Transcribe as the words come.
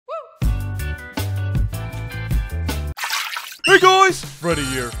Hey guys, Freddy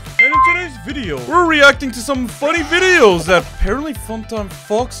here, and in today's video, we're reacting to some funny videos that apparently Funtime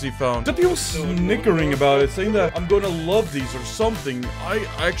Foxy found. The people snickering about it, saying that I'm gonna love these or something. I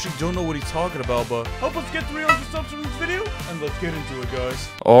actually don't know what he's talking about, but help us get 300 subs from this video, and let's get into it, guys.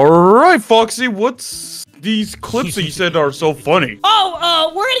 Alright, Foxy, what's these clips that you said are so funny?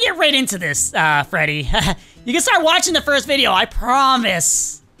 We're gonna get right into this, Freddy. You can start watching the first video, I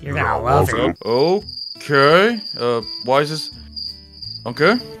promise. You're gonna love it. Okay, why is this?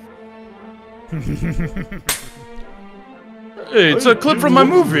 Okay. Hey, it's a clip from my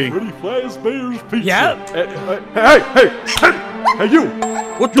movie. Freddy Fazbear's pizza. Yep. Hey, you!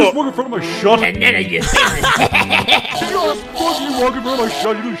 What Just the? walk in front of my shot. And then I get You know what? Fuck you walking in front of my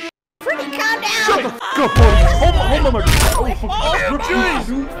shot. You do sh. Freddy, calm down! Shut the fuck up, buddy. Hold on, my. Oh, jeez.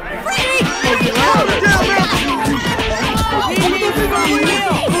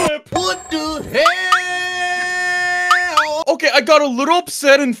 What the hell? Okay, I got a little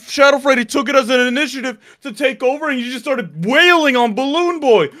upset and Shadow Freddy took it as an initiative to take over and he just started wailing on Balloon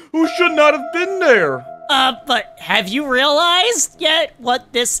Boy, who should not have been there. But have you realized yet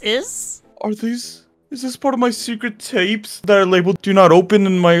what this is? Is this part of my secret tapes that are labeled do not open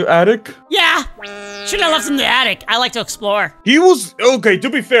in my attic? Yeah. Should have left them in the attic. I like to explore. He was, okay, to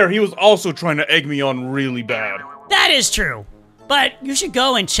be fair, he was also trying to egg me on really bad. That is true. But you should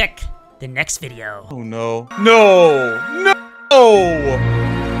go and check the next video. Oh no. No!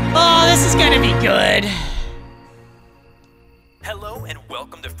 Oh, this is gonna be good. Hello and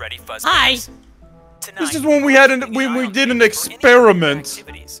welcome to Freddy Fazbear. Hi. Tonight, This is when we did an experiment.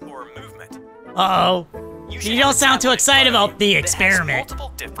 Activities or movement. Uh-oh. Usually You don't sound too satellite excited photo about the that has experiment.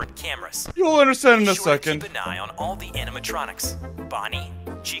 multiple different cameras. You'll understand in Be a sure second. to keep an eye on all the animatronics. Bonnie,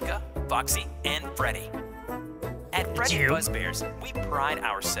 Chica, Foxy, and Freddy. At Freddy you. Fazbear's, we pride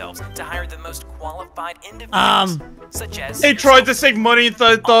ourselves to hire the most qualified individuals, such as They tried to save money and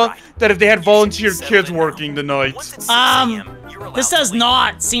thought Alright. that if they had You volunteer should be kids settled in working now. tonight. Once it's 6 a.m., you're allowed This to does leave.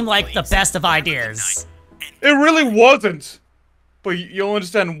 not seem like the Please, best of have a good ideas. night. It really wasn't. But you'll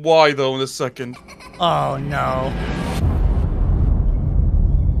understand why though in a second. Oh no.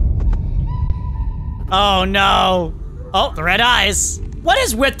 Oh no. Oh, the red eyes. What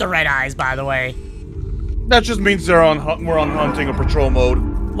is with the red eyes, by the way? That just means we're on hunting or patrol mode.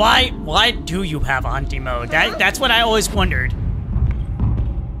 Why do you have a hunting mode? That's what I always wondered.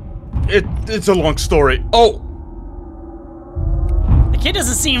 It's a long story. Oh, The kid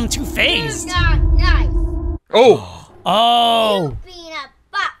doesn't seem too phased. Not nice. oh, Oh. Being a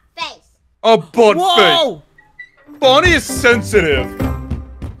butt face. a butt Whoa. face. Bonnie is sensitive.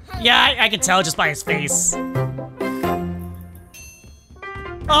 Yeah, I can tell just by his face.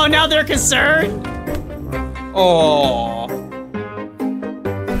 Oh, now they're concerned? Oh,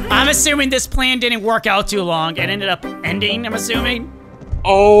 I'm assuming this plan didn't work out too long. It ended up ending, I'm assuming.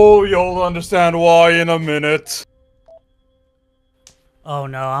 oh, you'll understand why in a minute. Oh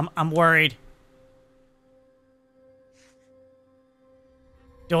no, I'm worried.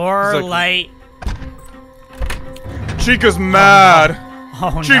 Door, It's like- light. Chica's mad. Oh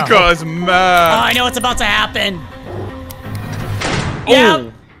no. Chica is Oh, mad. I know what's about to happen. Oh,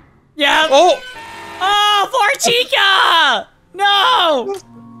 Yep. Yep. oh, Oh, poor Chica! No!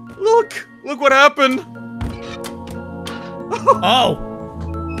 look what happened. Oh.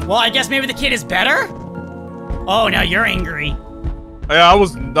 Well, I guess maybe the kid is better? Oh, now you're angry. Yeah, I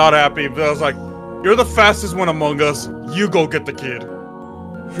was not happy, but I was like, you're the fastest one among us. You go get the kid.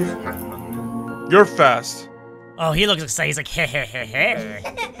 You're fast. Oh, he looks excited. He's like, hey, hey, hey, hey.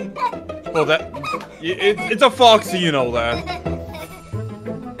 Well, it's a Foxy, you know that.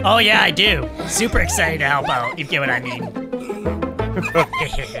 Oh, yeah, I do. Super excited to help out. You get what I mean.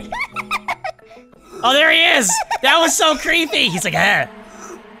 Oh, there he is. That was so creepy. He's like, eh.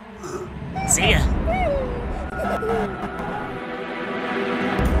 See ya.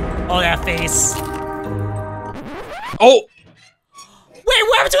 Oh, that face. Oh, Wait,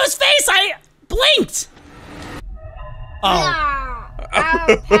 what happened to his face? I blinked. Oh,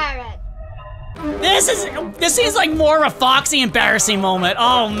 Our parrot. this seems like more of a Foxy embarrassing moment.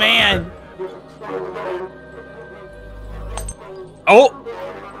 Oh man. oh,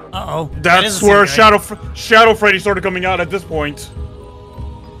 Uh-oh. That that's doesn't where seem good. Shadow Freddy started coming out at this point.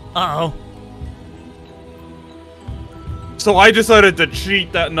 Uh-oh. So I decided to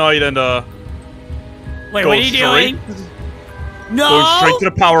cheat that night and Wait, go what are you straight, doing? go No! straight to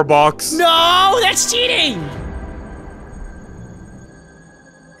the power box. No, that's cheating!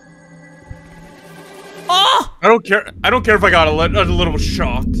 Oh! I don't care if I got a little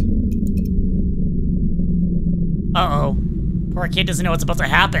shocked. Uh-oh. Poor kid doesn't know what's about to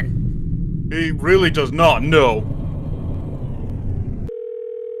happen. He really does not know.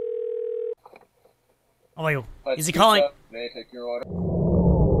 Oh, wait. Is he calling? May I take your order?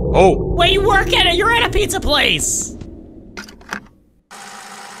 Oh. Wait, you work at it! You're at a pizza place!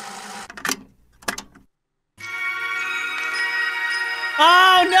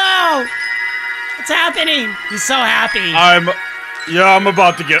 Oh, no! What's happening? He's so happy. I'm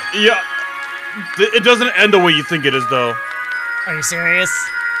about to get, it doesn't end the way you think it is, though. Are you serious?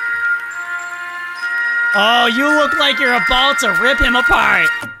 Oh, you look like you're about to rip him apart.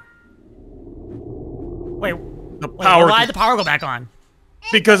 Wait, why did the power go back on?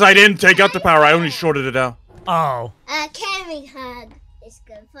 Because I didn't take out the power, I only shorted it out. Oh. A caring hug is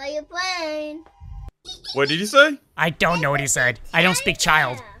good for your brain. What did he say? I don't know what he said. I don't speak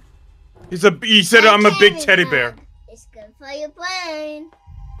child. He said I'm a big teddy bear. It's good for your brain.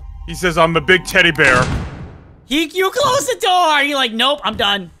 He says I'm a big teddy bear. You close the door! You're like, nope, I'm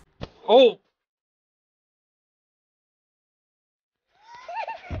done. Oh.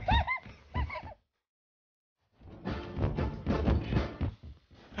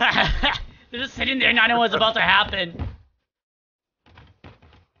 They're just sitting there not knowing what's about to happen.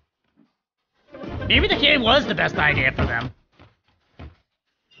 Maybe the game was the best idea for them.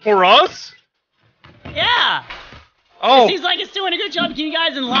 For us? Yeah! Oh. It seems like it's doing a good job keeping you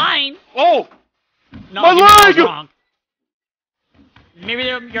guys in line. Oh. No, My maybe I was leg! wrong. Maybe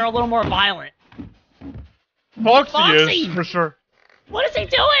you're a little more violent. Foxy Foxy! is, for sure. What is he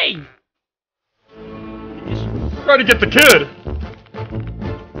doing? Trying to get the kid.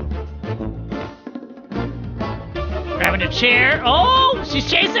 Grabbing a chair. Oh, she's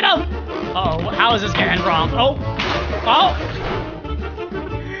chasing him. Uh-oh, how is this gonna end wrong? Oh, oh.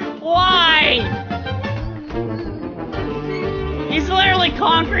 Why? He's literally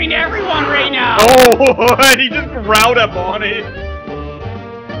conquering everyone right now. Oh, he just growled at Bonnie.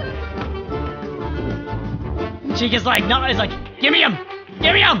 Chica's like, no, he's like, give me him.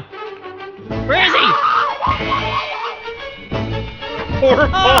 Give me him. Where is he? Poor Oh,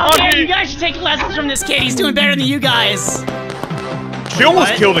 Bonnie. man, you guys should take lessons from this kid. He's doing better than you guys. She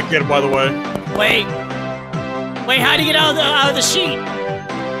almost what? killed a kid, by the way. Wait. Wait, how'd he get out of the sheet?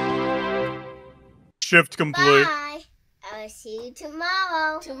 Shift complete. Bye. I'll see you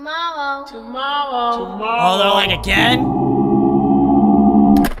tomorrow. Oh, they're like, again?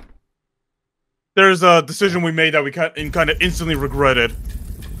 There's a decision we made that we kind of instantly regretted.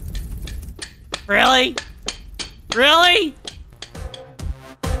 Really? Really?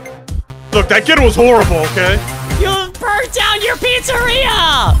 Look, that kid was horrible, okay? You burnt down your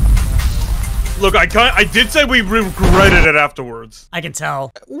pizzeria! Look, I did say we regretted it afterwards. I can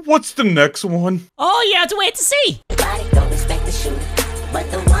tell. What's the next one? Oh, you have to wait to see.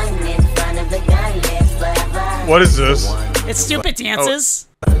 What is this? It's stupid dances.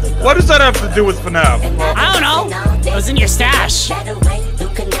 What does that have to do with FNAF? I don't know. It was in your stash.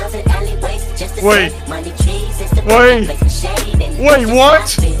 Wait. Wait,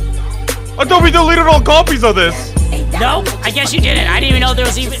 what? I thought we deleted all copies of this. Nope, I guess you didn't. I didn't even know there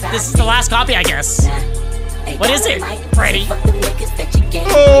was even. This is the last copy, I guess. What is it, Freddy?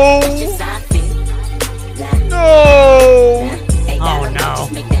 Oh. No. Oh no.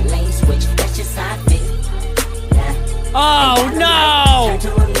 Oh no!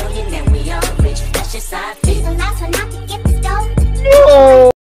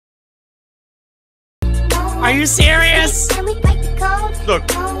 No. Are you serious? Look,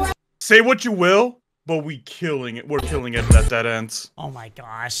 say what you will, but we're killing it at that ends. Oh my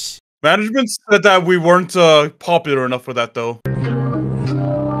gosh. Management said that we weren't popular enough for that, though.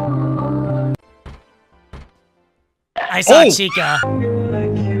 I saw Chica.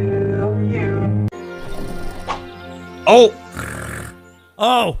 Oh!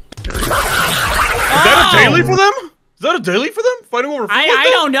 Oh! Is that a daily for them? Is that a daily for them? Fighting over food like I that?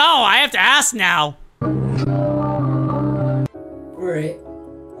 don't know. I have to ask now.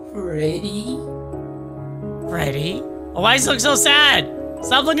 Freddy? Freddy? Oh, why does he look so sad?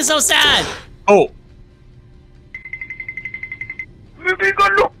 Stop looking so sad. Oh.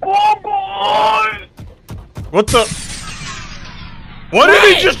 What the? Why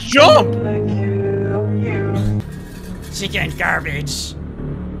did he just jump? Chicken garbage.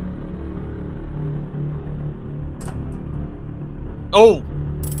 Oh.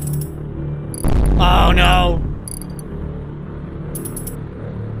 Oh no.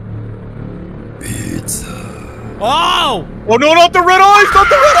 Oh! Oh no, not the red eyes! Not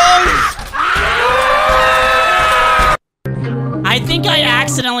the red eyes! I think I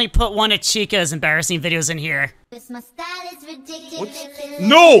accidentally put one of Chica's embarrassing videos in here.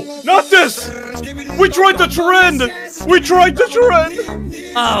 No! Not this! We tried the trend! We tried the trend!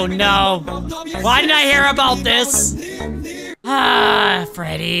 Oh no. Why did I hear about this? Ah,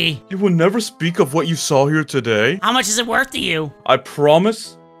 Freddy. You will never speak of what you saw here today? How much is it worth to you? I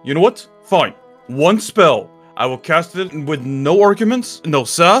promise. You know what? Fine. One spell. I will cast it with no arguments, no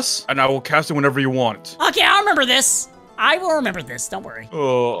sass, and I will cast it whenever you want. Okay, I'll remember this. I will remember this, don't worry.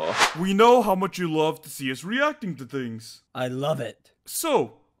 We know how much you love to see us reacting to things. I love it.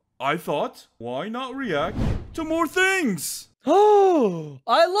 So, I thought, why not react to more things? Oh,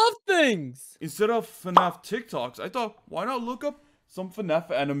 I love things. Instead of FNAF TikToks, I thought, why not look up some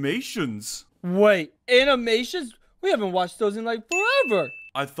FNAF animations? Wait, animations? We haven't watched those in like forever.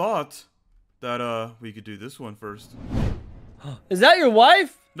 I thought that, we could do this one first. Is that your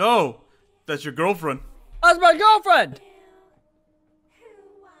wife? No, that's your girlfriend. That's my girlfriend.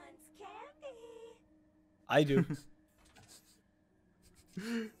 I do.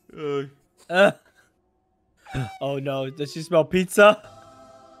 Oh no, does she smell pizza?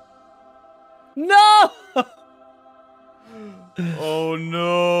 No! Oh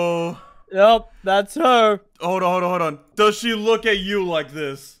no. Yep, that's her. Hold on. Does she look at you like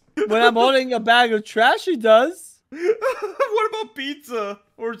this? When I'm holding a bag of trash, she does. What about pizza?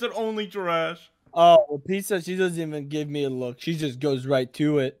 Or is it only trash? Oh, well, pizza, she doesn't even give me a look. She just goes right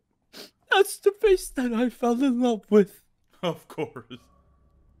to it. That's the face that I fell in love with. Of course.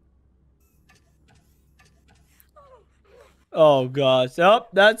 Oh gosh,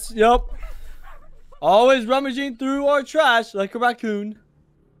 yep. Always rummaging through our trash like a raccoon.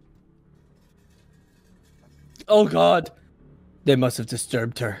 Oh god, they must have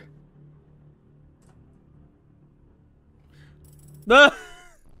disturbed her.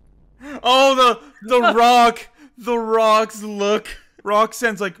 Oh, the rock. The rock's look.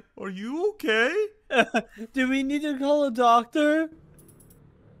 Roxanne's like, are you okay? Do we need to call a doctor?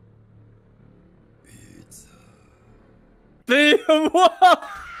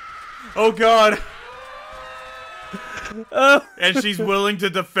 Oh god. And she's willing to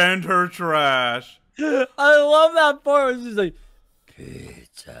defend her trash. I love that part where she's like,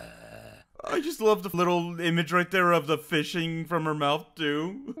 pizza. I just love the little image right there of the fishing from her mouth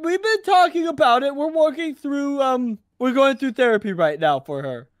too. We've been talking about it. We're working through, we're going through therapy right now for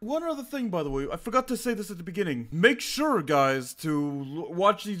her. One other thing, by the way, I forgot to say this at the beginning. Make sure, guys, to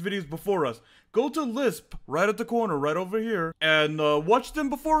watch these videos before us. Go to Lisp, right at the corner, right over here, and watch them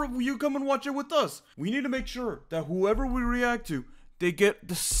before you come and watch it with us. We need to make sure that whoever we react to, they get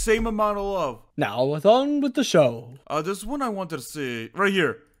the same amount of love. Now, on with the show. There's one I wanted to say, right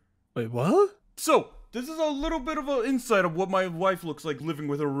here. Wait, what? So, this is a little bit of an insight of what my wife looks like living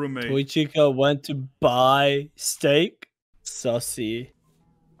with her roommate. Toy Chica went to buy steak? Sussy.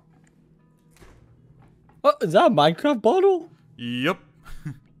 Oh, is that a Minecraft bottle? Yep.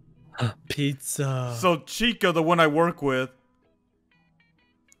 Pizza. So, Chica, the one I work with.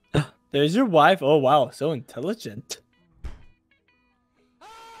 There's your wife. Oh, wow. So intelligent.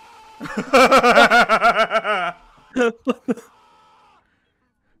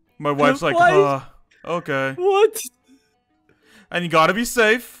 My wife's like, okay. What? And you gotta be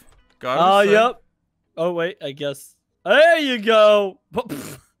safe. Gotta be safe. Yep. Oh, wait, I guess. There you go.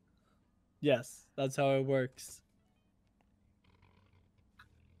 Yes, that's how it works.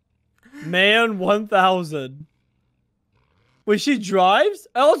 Man 1000. Wait, she drives?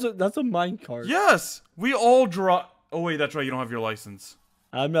 Also, that's a minecart. Yes, we all drive. Oh, wait, that's right. You don't have your license.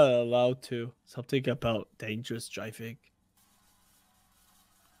 I'm not allowed to. Something about dangerous driving.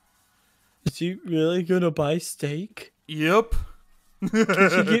 Is she really gonna buy steak? Yep. Can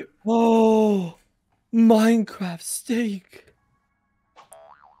she get... Oh, Minecraft steak.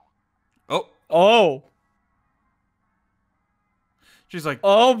 Oh. Oh. She's like.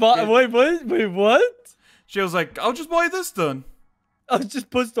 Oh, wait, what? She was like, I'll just buy this then. I just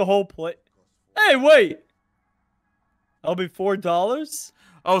puts the whole plate. Hey, wait. That'll be $4.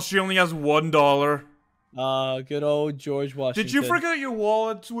 Oh, she only has $1. Good old George Washington. Did you forget your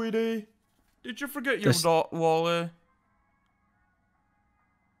wallet, sweetie? Did you forget your wallet?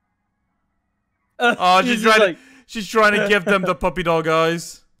 Oh, she's trying to give them the puppy dog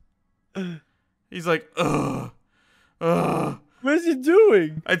eyes. He's like, ugh. What is he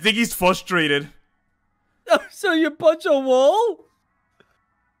doing? I think he's frustrated. So you punch a wall?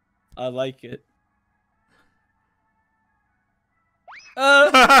 I like it.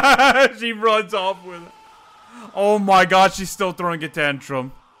 She runs off with it. Oh my god, she's still throwing a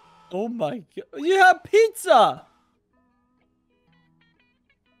tantrum. Oh my god. You have pizza!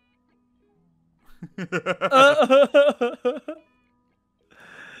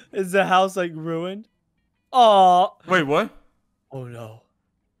 Is the house like ruined? Aw. Wait, what? Oh no.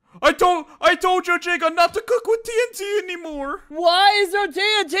 I told you, Jacob, not to cook with TNT anymore. Why is there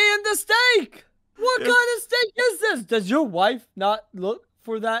TNT in the steak? What kind of steak is this? Does your wife not look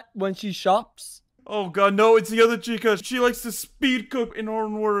for that when she shops? Oh god, no, it's the other chica. She likes to speed cook in her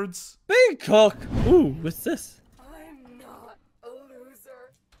own words. Speed cook. Ooh, what's this? I'm not a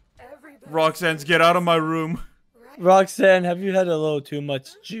loser. Everybody. Roxanne's, get out of my room. Roxanne, have you had a little too much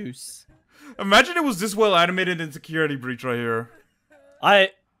juice? Imagine it was this well animated in Security Breach right here. I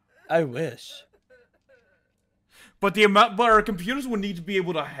wish. But our computers would need to be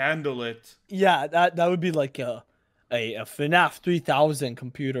able to handle it. Yeah, that would be like a FNAF 3000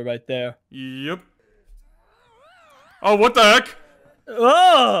 computer right there. Yep. Oh, what the heck?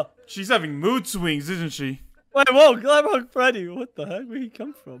 Oh! She's having mood swings, isn't she? Wait, whoa, Glamrock Freddy, what the heck? Where'd he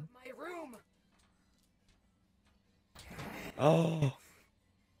come from? My room. Oh.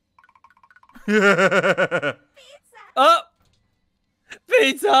 Pizza! Oh!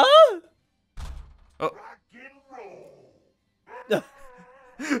 Pizza? Oh.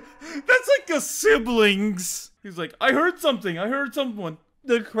 That's like a siblings. He's like, I heard something. I heard someone.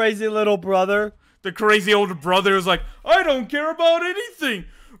 The crazy little brother. The crazy older brother is like, I don't care about anything.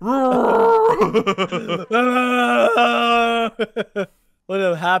 What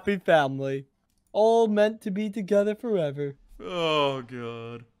a happy family. All meant to be together forever. Oh,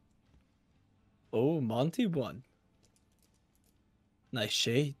 God. Oh, Monty won. Nice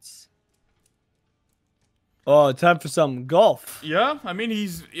shades. Oh, time for some golf. Yeah, I mean, he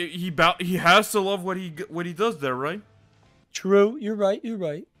has to love what he does there, right? True, you're right, you're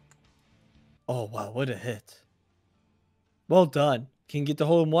right. Oh, wow, what a hit. Well done. Can you get the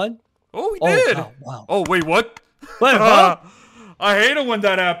hole in one? Oh, he did. Wow, wow. Oh, wait, what? Wait, huh? I hate it when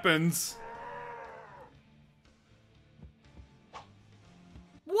that happens.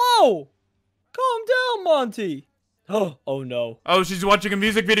 Whoa! Calm down, Monty. Oh no. Oh, she's watching a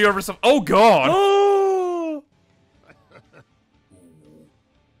music video of herself. Oh, God. Oh!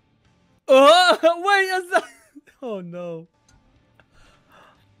 Wait, that's not... Oh no.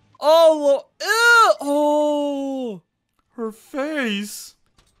 Oh, ew! Oh! Her face.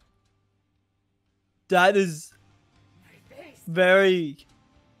 That is My face. very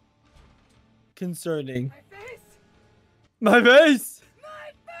concerning. My face. My face!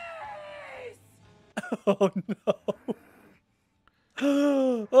 My face. Oh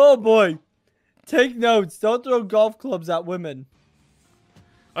no. Oh boy. Take notes. Don't throw golf clubs at women.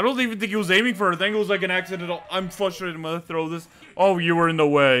 I don't even think he was aiming for her. I think it was like an accidental. I'm frustrated. I'm gonna throw this. Oh, you were in the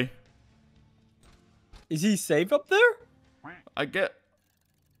way. Is he safe up there? I get.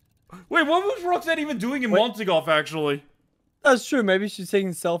 Wait, what was Roxanne even doing in Monty Golf, actually? That's true. Maybe she's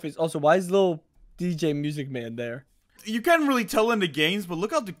taking selfies. Also, why is little DJ Music Man there? You can't really tell in the games, but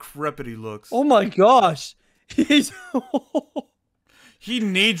look how decrepit he looks. Oh my gosh. He's... He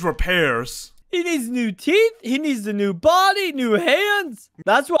needs repairs. He needs new teeth. He needs a new body, new hands.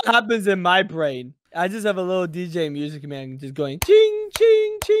 That's what happens in my brain. I just have a little DJ Music Man just going ching,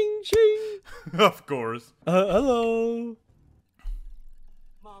 ching, ching, ching. Of course. Hello.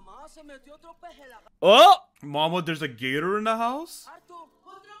 Oh! Mama, there's a gator in the house?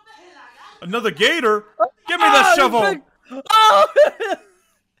 Another gator? Give me that shovel! Oh!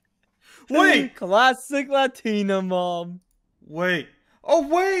 Wait! Classic Latina mom. Wait. Oh,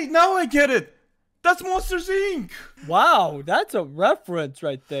 wait! Now I get it! That's Monsters, Inc! Wow, that's a reference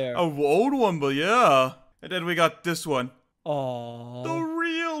right there. A old one, but yeah. And then we got this one. Aww. The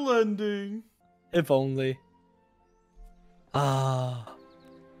real ending. If only. Ah.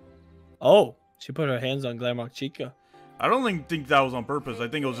 Oh, she put her hands on Glamrock Chica. I don't think that was on purpose. I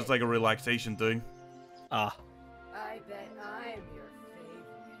think it was just like a relaxation thing. Ah. I bet I'm your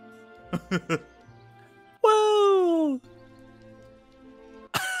favorite. Whoa!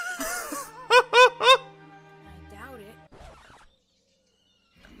 I doubt it.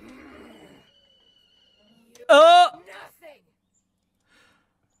 Oh! Nothing.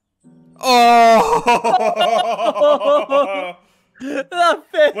 Oh! That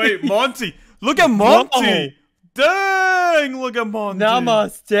face. Wait, Monty! Look at Monty! Dang! Look at Monty!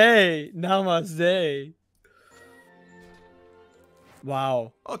 Namaste. Namaste.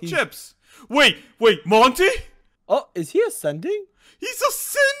 Wow. Oh, chips! Wait, Monty? Oh, is he ascending? He's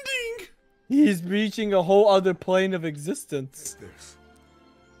ascending! He's reaching a whole other plane of existence.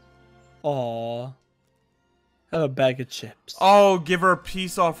 Aww. Have a bag of chips. Oh, give her a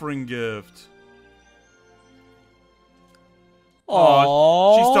peace offering gift.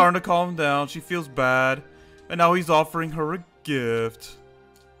 Aww. She's starting to calm down. She feels bad. And now he's offering her a gift.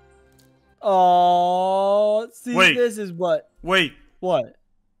 Aww. See, Wait. this is what? Wait, What?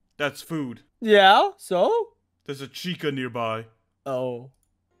 that's food. Yeah, so? There's a chica nearby. Oh.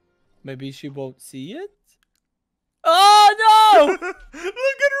 Maybe she won't see it? Oh, no! Look at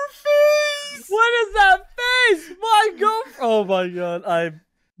her face! What Oh my god,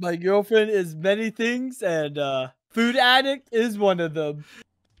 my girlfriend is many things, and food addict is one of them.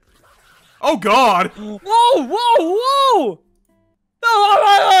 Oh God! Whoa, whoa, whoa! Oh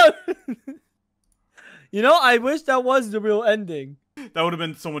my god! You know, I wish that was the real ending. That would have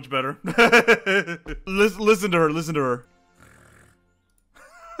been so much better. Listen to her. Listen to her.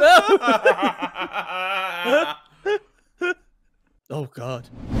 Oh god.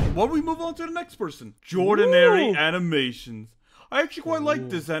 Why don't we move on to the next person? Jordinary Ooh. Animations. I actually quite like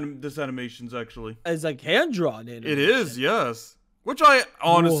this animations actually. It's like hand drawn in. It is, yes. Which I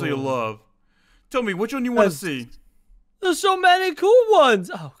honestly Whoa. love. Tell me, which one you want to That's- see? There's so many cool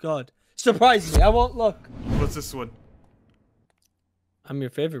ones. Oh god. Surprise me. I won't look. What's this one? I'm your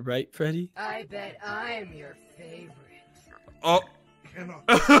favorite, right, Freddy? I bet I'm your favorite. Oh.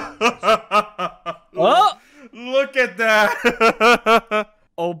 Oh! Look at that.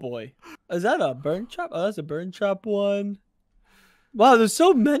 Oh boy. Is that a burn chop? Oh, that's a burn chop one. Wow, there's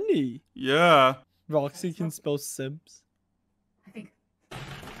so many. Yeah. Roxy can spell Sims. I think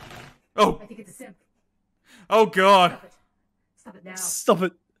Oh. it's a simp. Oh God. Stop it. Stop it now. Stop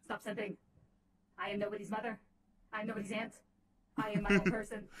it. Stop simping. I am nobody's mother. I am nobody's aunt. I am my own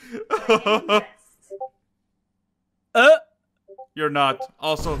person. But I am the best. You're not.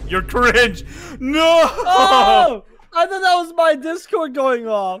 Also, you're cringe. No. Oh! I thought that was my Discord going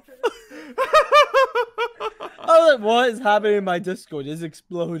off. I was like, what is happening in my Discord? It's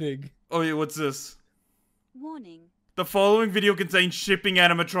exploding. Oh yeah, what's this? Warning. The following video contains shipping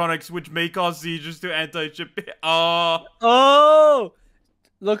animatronics which may cause seizures to anti-shipping. Oh!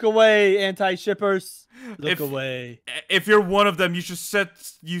 Look away, anti-shippers. Look away. If you're one of them, you should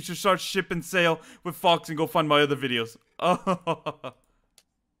start ship and sale with Fox and go find my other videos. Oh.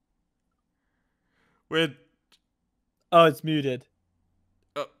 With Oh, it's muted.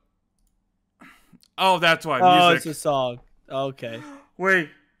 oh, that's why. Oh, Music. it's a song. Okay. Wait.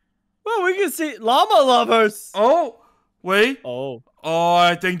 Well, we can see llama lovers. Oh. Wait. Oh. Oh,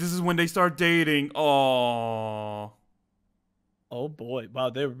 I think this is when they start dating. Oh. Oh boy.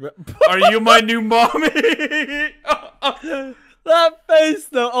 Wow, they're Are you my new mommy? that face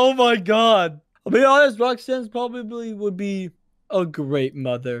though. Oh my god. I'll be honest, Roxanne's probably would be a great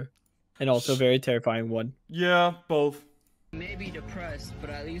mother. And also a very terrifying one. Yeah, both. Maybe depressed, but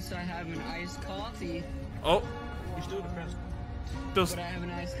at least I have an iced coffee. Oh. You're still depressed. But I have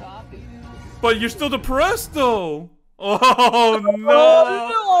an iced coffee. But you're still depressed though. Oh no.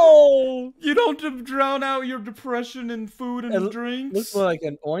 Oh no! You don't drown out your depression in food and drinks. Looks more like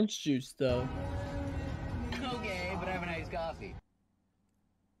an orange juice though. Okay, but I have an iced coffee.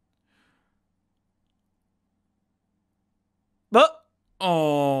 But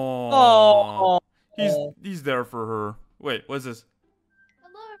Oh. oh, He's there for her. Wait, what's this?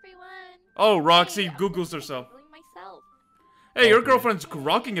 Hello, everyone. Oh, Roxy Hey, I'm Googles just herself. Googling myself. Hey, your girlfriend's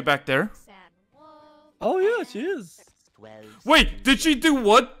rocking it back there. San Wolf, oh yeah, she is. Wait, did she do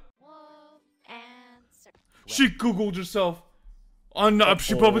what? Wolf, and Sir. She Googled herself.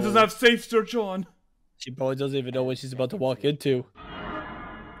 She probably doesn't have safe search on. She probably doesn't even know what she's about to walk into.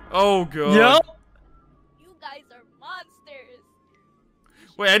 Oh god. Yep. You guys are monsters.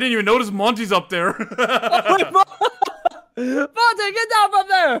 Wait, I didn't even notice Monty's up there. Monty, get down from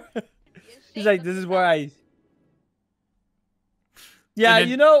there! Be He's ashamed like, of this is yourself. where I... Yeah, then-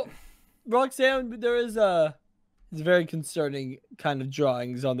 you know, Roxanne, there is it's very concerning kind of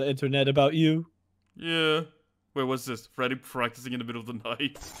drawings on the internet about you. Yeah. Wait, what's this? Freddy practicing in the middle of the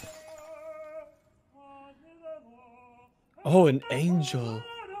night. Oh, an angel.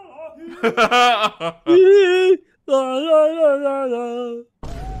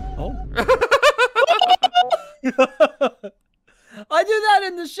 Oh. I do that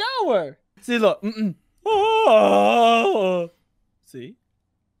in the shower. See, look. Oh. See?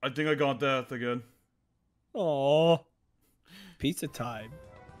 I think I got that again. Oh. Pizza time.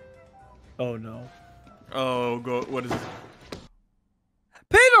 Oh no. Oh, go. What is this?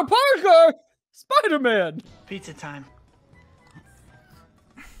 Peter Parker! Spider-Man! Pizza time.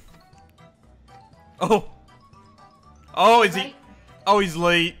 Oh. Oh, is he? Right? Oh, he's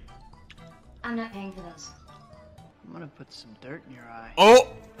late. I'm not paying for those. I'm gonna put some dirt in your eye. Oh.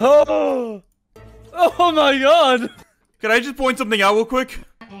 Oh! Oh my god! Can I just point something out real quick? I'm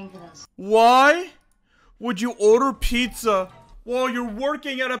not paying for those. Why would you order pizza while you're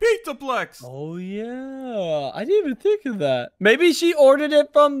working at a Pizzaplex? Oh yeah, I didn't even think of that. Maybe she ordered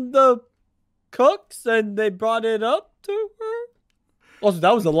it from the cooks and they brought it up to her? Also,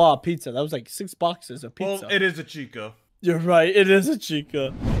 that was a lot of pizza. That was like 6 boxes of pizza. Well, it is a Chica. You're right, it is a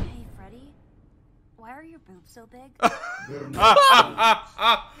Chica. Hey, Freddy. Why are your boobs so big?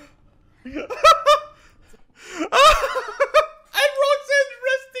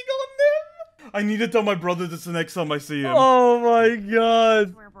 I need to tell my brother this the next time I see him. Oh my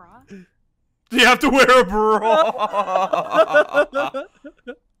god. Wear a bra? You have to wear a bra.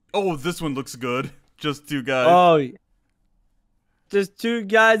 Oh, this one looks good. Just two guys. Oh, yeah. Just two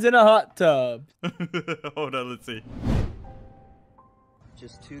guys in a hot tub. Hold on, let's see.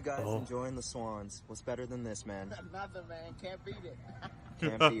 Just two guys enjoying the swans. What's better than this, man? Nothing, man. Can't beat it.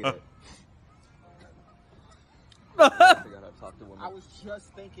 Can't beat it. I was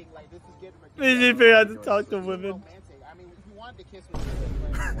just thinking, like, this is getting ridiculous. Did you figure out to talk to women? Romantic. I mean, if you wanted to kiss me,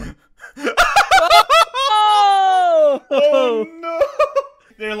 Oh! Oh no!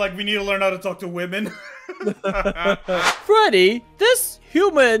 They're like, we need to learn how to talk to women. Freddy, this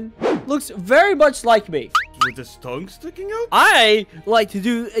human looks very much like me. With his tongue sticking out? I like to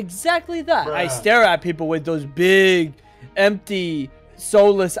do exactly that. I stare at people with those big, empty,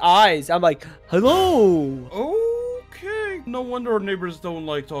 soulless eyes. I'm like, hello. Okay. No wonder our neighbors don't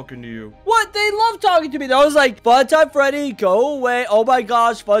like talking to you. What? They love talking to me. They was like, Funtime Freddy, go away. Oh my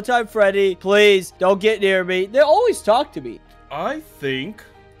gosh, Funtime Freddy, please don't get near me. They always talk to me. I think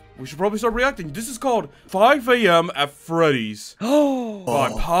we should probably start reacting. This is called 5 a.m. at Freddy's. Oh,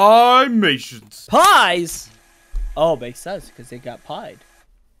 by Pie-mations. Pies? Oh, makes sense because they got pied.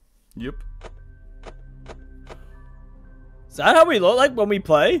 Yep. Is that how we look like when we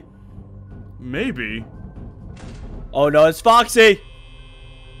play? Maybe. Oh no, it's Foxy.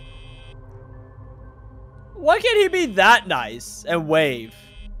 Why can't he be that nice and wave?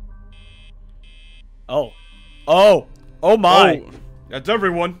 Oh. Oh. Oh my. Oh, that's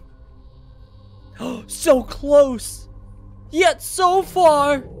everyone. So close. Yet so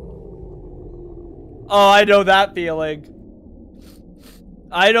far. Oh, I know that feeling.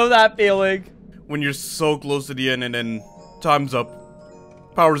 I know that feeling. When you're so close to the end and then time's up.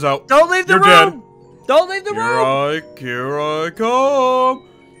 Power's out. Don't leave the You're room. dead. Don't leave the room. Here I come.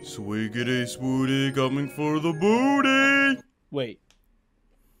 Swiggity swooty coming for the booty. Wait.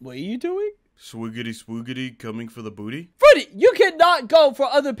 What are you doing? Swiggity swoogity coming for the booty? Freddy, you cannot go for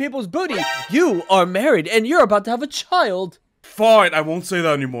other people's booty. You are married and you're about to have a child. Fine, I won't say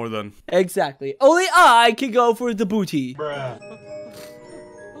that anymore then. Exactly. Only I can go for the booty. Bruh.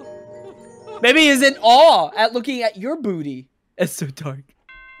 Maybe he's in awe at looking at your booty. It's so dark.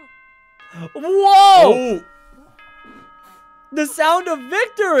 Whoa! Oh. The sound of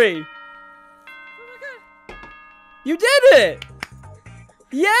victory. You did it.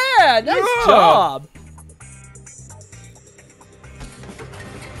 Yeah, nice job.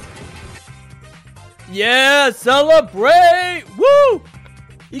 Yeah, celebrate. Woo!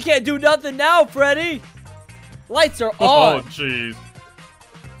 You can't do nothing now, Freddy. Lights are on. Oh, jeez.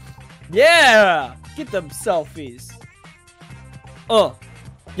 Yeah! Get them selfies.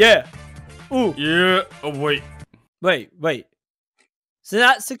 Yeah. Ooh. Yeah. Oh, wait. Wait. So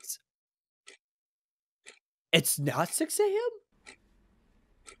not 6... It's not 6 a.m.?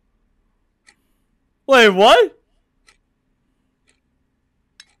 Wait, what?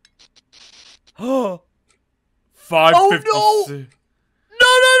 Oh. 5:56. Oh, no!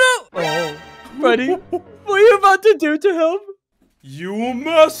 No! Oh. Freddy, what are you about to do to him? You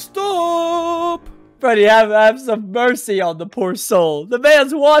messed up! Freddy, have some mercy on the poor soul. The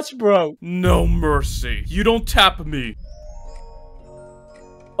man's watch broke. No mercy. You don't tap me.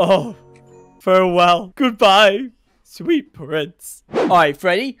 Oh, farewell. Goodbye, sweet prince. Alright,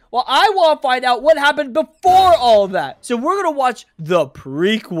 Freddy. Well, I want to find out what happened before all of that. So we're going to watch the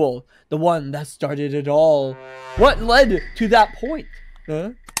prequel. The one that started it all. What led to that point?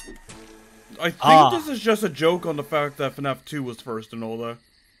 Huh? I think this is just a joke on the fact that FNAF 2 was first and all that.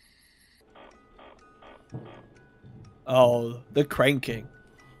 Oh, the cranking.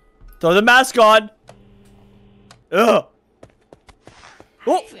 Throw the mask on. Ugh.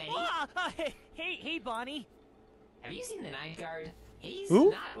 Oh. Hey, Bonnie. Have you seen the night guard? He's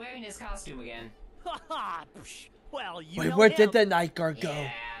not wearing his costume again. Well, you Wait, where did the night guard go?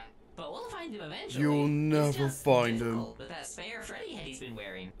 Yeah, but we'll find him eventually. You'll never find him. With that spare Freddy head he's been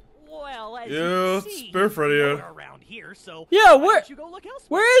wearing. Well, as yeah, you see, spare Freddy. Around here, so yeah, where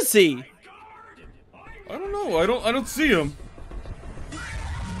is he? I don't know. I don't see him.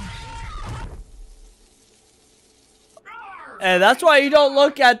 And that's why you don't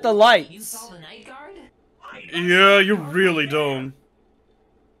look at the lights. You saw the night guard? Yeah, you really don't.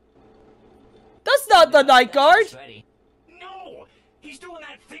 That's not the night guard. No, he's doing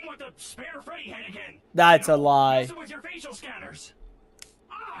that thing with the spare Freddy head again. That's a lie. With your facial scanners.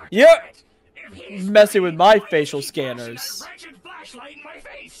 You're messing with my facial scanners.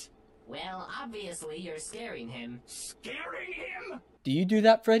 Well, obviously you're scaring him. Scaring him? Do you do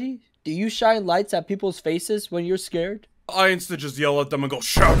that, Freddy? Do you shine lights at people's faces when you're scared? I instead just yell at them and go,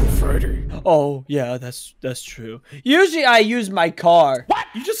 Shadow Freddy. Oh, yeah, that's true. Usually I use my car. What?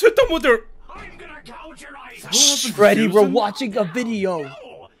 You just hit them with their... I'm gonna gouge your eyes. Shh, Freddy, we're watching a video.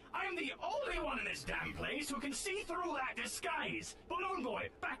 No, I'm the only one in this damn place who can see through that disguise. Balloon Boy,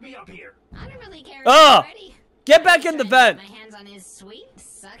 back me up here. I don't really care Ah! Freddy. Get back in the vent. My hands on his sweet,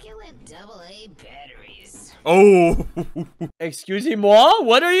 succulent AA batteries. Oh. Excuse me, moi?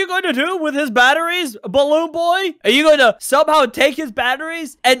 What are you going to do with his batteries, Balloon Boy? Are you going to somehow take his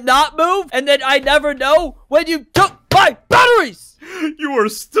batteries and not move? And then I never know when you took my batteries? You are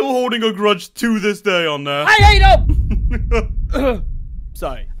still holding a grudge to this day on that. I hate him!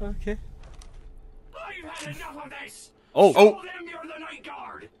 Sorry. Okay. I've had enough of this. Oh. Show them you're the night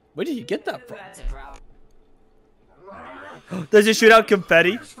guard. Where did you get that from? That's a problem. Does he shoot out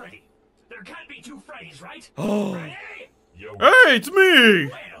confetti? Where's Freddy? There can't be two Freddys, right? Oh. Freddy? Hey, it's me!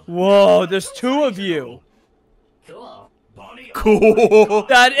 Whoa, there's two of you. Cool. Bonnie, Cool.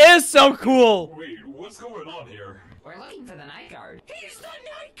 That is so cool. wait, what's going on here? We're looking for the night guard. He's the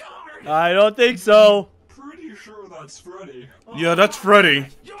night guard. I don't think so. Pretty sure that's Freddy. Yeah, that's Freddy.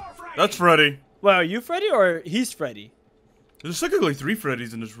 You're Freddy. That's Freddy. Well, are you Freddy or he's Freddy? There's technically 3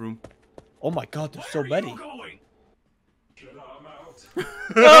 Freddys in this room. Oh my god, there's so many. Going? I'm out.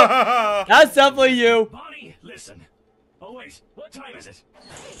 Oh, that's definitely you. Bonnie, listen. Oh wait, what time is it?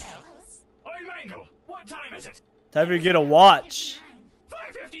 I'm Mangle. What time is it? Time for you to get a watch.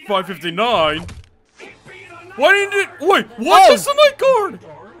 5:59. Why didn't it? Wait, what is the night guard?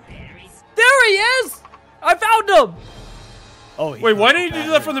 There he is! I found him! Oh, wait, why didn't you do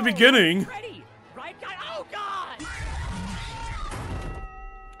that from the beginning? Freddy, right guy. Oh God!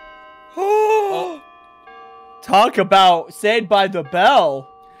 Oh. Talk about Saved by the Bell.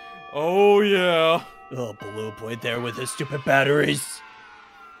 Oh, yeah. Oh, Balloon Boy there with his stupid batteries.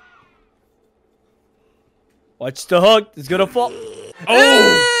 Watch the hook. It's gonna fall.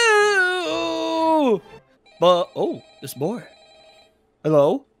 Oh! Ew! But, oh, there's more.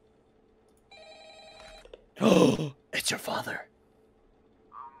 Hello? Oh, it's your father.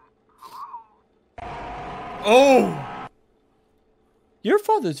 Oh! Your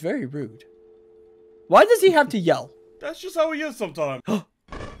father's very rude. Why does he have to yell? That's just how he is sometimes.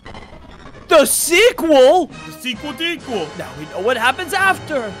 The sequel? The sequel dequel. Now we know what happens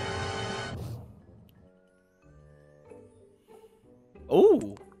after.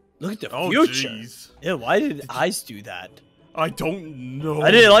 Oh, look at the future. Jeez. Yeah, why did eyes do that? I don't know.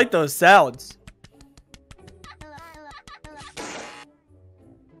 I didn't like those sounds.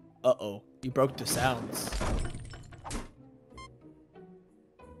 Uh-oh, you broke the sounds.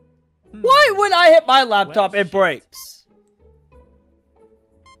 Why when I hit my laptop, it breaks?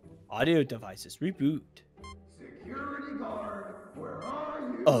 Audio devices, reboot. Security guard, where are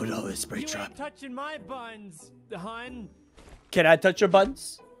you? Oh no, it's spray trap. ain't touching my buns, hun. Can I touch your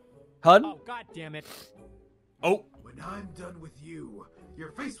buns? Hun? Oh, God damn it. Oh. When I'm done with you,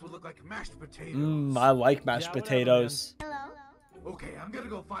 your face will look like mashed potatoes. I like mashed potatoes. Okay, I'm gonna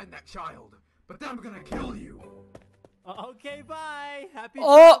go find that child, but then I'm gonna kill you. Okay, bye. Happy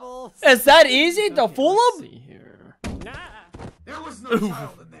Oh, is that easy to fool him? see here. There was no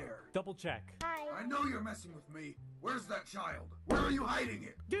child in there. Double check. I know you're messing with me. Where's that child? Where are you hiding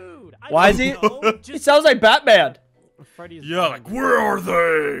it? Dude, Why is he? He sounds like Batman. Yeah, like, where are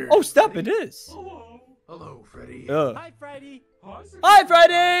they? Oh, stop, it is. Hello, Freddy. Hi, Freddy. Hi,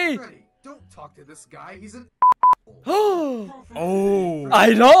 Freddy. Freddy, don't talk to this guy. He's an Oh. I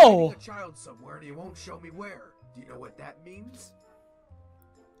know. a child somewhere and he won't show me where. Do you know what that means?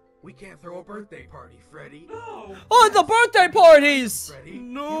 We can't throw a birthday party, Freddy. No. Oh, the birthday parties. Freddy,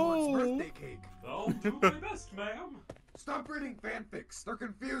 No. He wants birthday cake. I'll do my best, ma'am. Stop reading fanfics. They're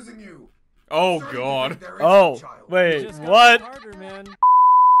confusing you. Oh, Starting to God. think there is Oh, a child. wait, Just got what? harder, man.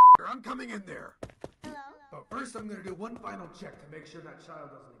 I'm coming in there. But first, I'm gonna do one final check to make sure that child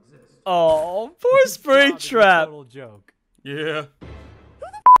doesn't exist. Oh, poor spray trap. Total joke. Yeah.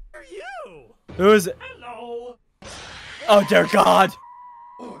 Are you? Who is it? Hello. Oh, dear God.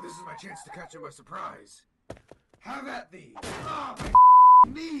 Oh, this is my chance to catch him by surprise. Have at thee. Ah,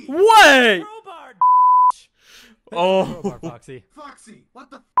 my knee. Wait. Crowbar. Oh. Crowbar, Foxy. Foxy, what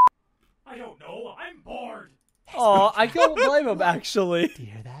the? I don't know. I'm bored. Oh, I can't blame him, actually. Do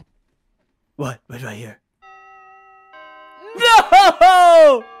you hear that? What? What do I hear? No!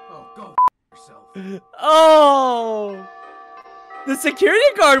 Oh, go yourself. Oh! The security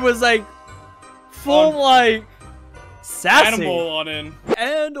guard was like full like sassy. Animal on in.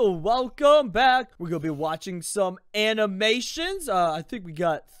 And welcome back. We're gonna be watching some animations. I think we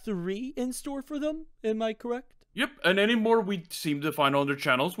got 3 in store for them. Am I correct? Yep, and any more we seem to find on their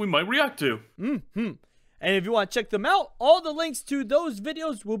channels, we might react to. Mm-hmm. And if you want to check them out, all the links to those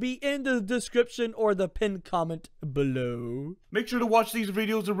videos will be in the description or the pinned comment below. Make sure to watch these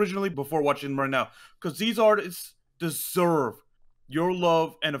videos originally before watching them right now, because these artists deserve your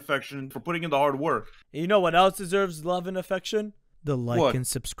love and affection for putting in the hard work. And you know what else deserves love and affection? The like and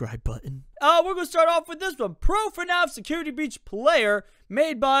subscribe button. We're going to start off with this one. Pro FNAF Security Breach Player,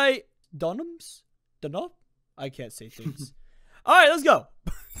 made by Dunhams? Dunham? I can't say things. Alright, let's go.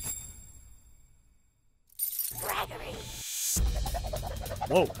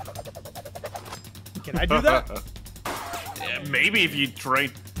 Whoa. Can I do that? Yeah, maybe if you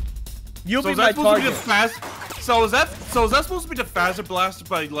train. You'll be my target. So is that supposed to be the faster blaster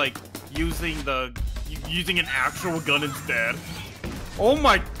by like using an actual gun instead? Oh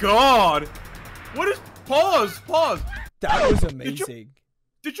my god! What is pause? That was amazing.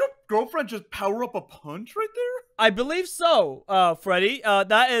 Did your girlfriend just power up a punch right there? I believe so, Freddy.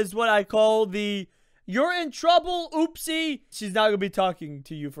 That is what I call the "you're in trouble, oopsie." She's not gonna be talking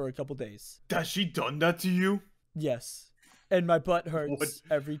to you for a couple days. Has she done that to you? Yes. And my butt hurts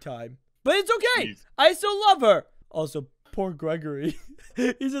every time. But it's okay. Jeez. I still love her. Also, poor Gregory.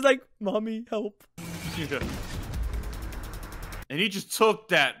 He's just like, "Mommy, help." Yeah. And he just took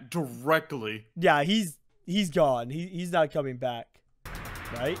that directly. Yeah, he's gone. He's not coming back.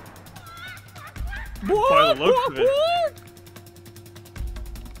 Right? By the looks of it.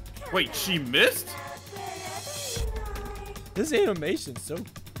 Wait, she missed? This animation's so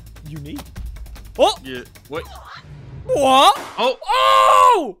unique. Oh! Yeah, wait. What? Oh!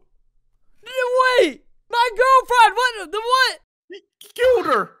 Oh! Wait! My girlfriend! What? He killed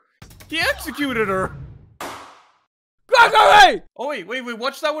her! He executed her! Gregory! Oh, wait,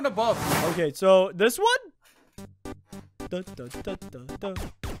 watch that one above. Okay, so this one?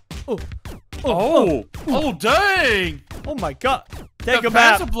 Oh, dang! Oh my god. Take a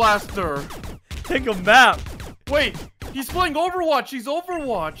map. The blaster. Take a map. Wait, he's playing Overwatch. He's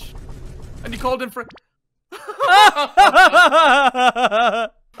Overwatch. And he called in for...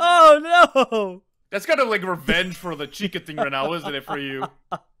 Oh no! That's kind of like revenge for the Chica thing right now, isn't it, for you?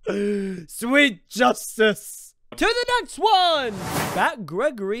 Sweet justice! To the next one! Bat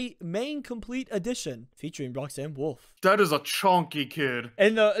Gregory Main Complete Edition, featuring Roxanne Wolf. That is a chunky kid.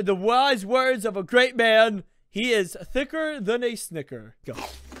 In the wise words of a great man, he is thicker than a snicker. Go.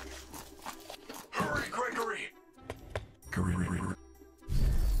 Hurry, Gregory!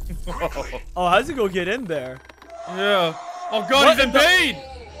 Oh, how's he gonna get in there? Yeah. Oh god, he's in pain!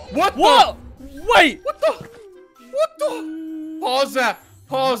 What the? Whoa! Wait! What the? Pause that!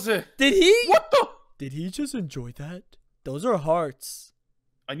 Pause it! Did he? What the? Did he just enjoy that? Those are hearts.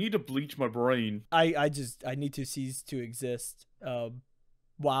 I need to bleach my brain. I need to cease to exist.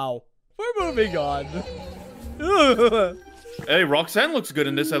 Wow. We're moving on. Hey, Roxanne looks good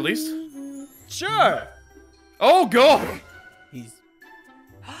in this at least. Sure. Oh god! He's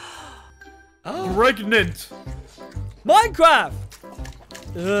pregnant. Minecraft.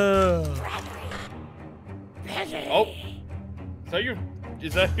 Oh.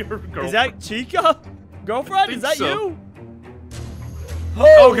 Is that your girlfriend? Is that Chica? Girlfriend? Is that so. you?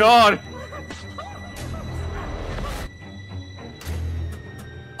 Oh god!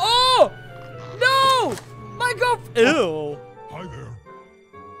 Oh! No! My girlfriend! Ew. Hi there.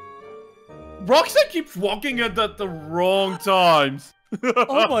 Roxanne keeps walking at the wrong times.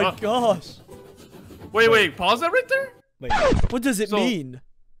 Oh my gosh. Wait, pause that right there? Wait, what does it mean?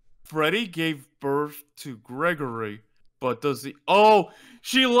 Freddy gave birth to Gregory, but does he... Oh,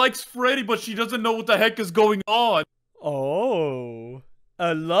 she likes Freddy, but she doesn't know what the heck is going on. Oh,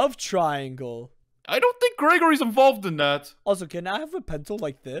 a love triangle. I don't think Gregory's involved in that. Also, can I have a pencil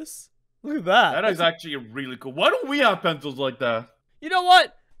like this? Look at that. That is actually really cool. Why don't we have pencils like that? You know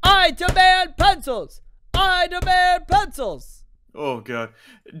what? I demand pencils! I demand pencils! Oh god,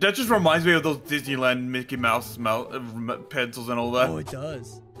 that just reminds me of those Disneyland Mickey Mouse pencils and all that. Oh, it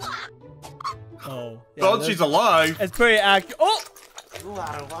does. Oh, yeah, well, she's alive. It's pretty accurate. Oh! You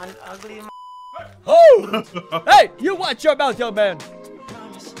are one ugly Oh! Hey, you watch your mouth, young man.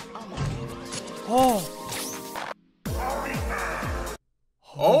 Oh.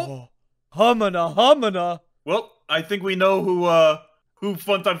 Oh. Humana. Well, I think we know who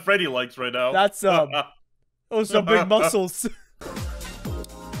Funtime Freddy likes right now. That's some big muscles.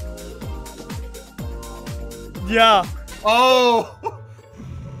 Yeah. Oh.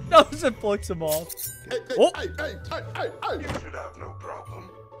 No, just flicks him off. Hey, oh. Hey. You should have no problem.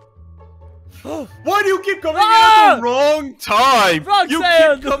 Why do you keep coming in at the wrong time?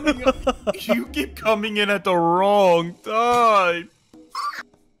 Roxanne! You keep coming in at the wrong time.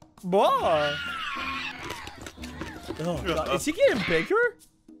 What? Oh, God. Is he getting bigger?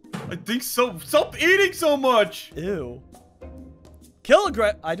 I think so. Stop eating so much. Ew.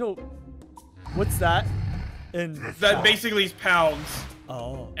 Kilogram. I don't. What's that? That basically is pounds.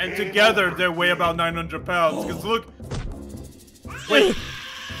 Oh. And together they weigh about 900 pounds. Because look. Wait.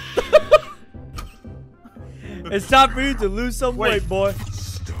 It's time for you to lose some weight, boy.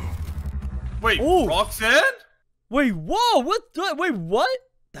 Wait, ooh. Roxanne? Wait, whoa, what? Wait, what?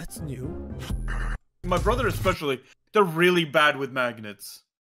 That's new. My brother especially, they're really bad with magnets.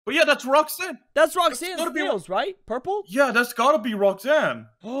 But yeah, that's Roxanne. That's Roxanne's nails, right? Purple? Yeah, that's gotta be Roxanne.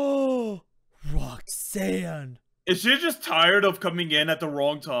 Oh, Roxanne. Is she just tired of coming in at the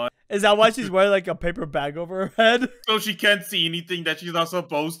wrong time? Is that why she's wearing like a paper bag over her head? So she can't see anything that she's not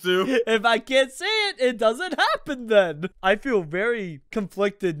supposed to? If I can't see it, it doesn't happen then. I feel very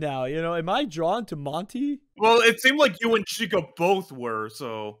conflicted now, you know? Am I drawn to Monty? Well, it seemed like you and Chica both were,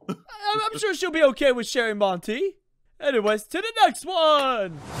 so... I'm sure she'll be okay with sharing Monty. Anyways, to the next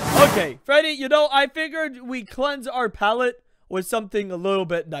one! Okay, Freddy, you know, I figured we cleanse our palate with something a little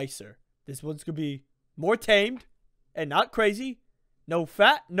bit nicer. This one's gonna be more tamed and not crazy. No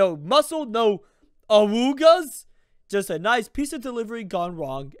fat, no muscle, no awoogas. Just a nice piece of delivery gone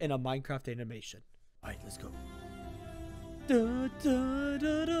wrong in a Minecraft animation. Alright, let's go. Da, da,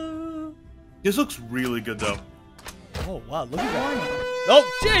 da, da. This looks really good, though. Oh, wow, look at that. Oh,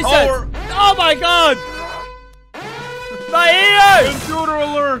 Jesus! Oh, my God! My ears! Intruder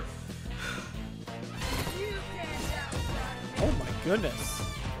alert! Oh, my goodness.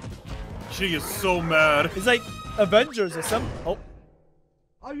 She is so mad. It's like Avengers or something. Oh.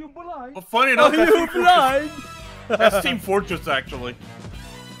 Are you blind? Well, funny enough, are you blind? That's Team Fortress, actually.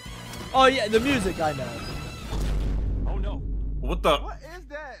 Oh, yeah, the music, I know. Oh, no. What the? What is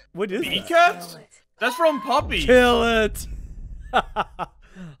that? What is Bee that? Cats? That's from Puppy. Kill it.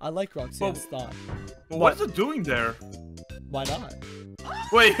 I like Roxanne's thought. Well, what is it doing there? Why not?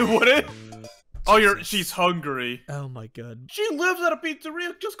 Wait, what is... Oh, she's hungry. Oh my god. She lives at a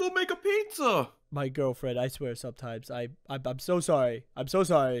pizzeria. Just go make a pizza. My girlfriend, I swear sometimes. I'm so sorry. I'm so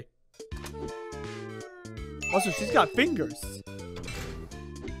sorry. Also, she's got fingers.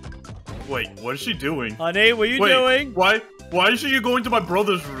 Wait, what is she doing? Honey, what are you doing? Why is she going to my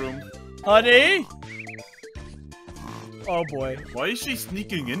brother's room? Honey? Oh boy. Why is she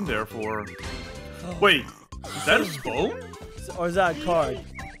sneaking in there for? Wait, is that his phone? Or is that a card?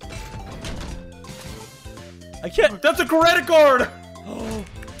 I can't. That's a credit card!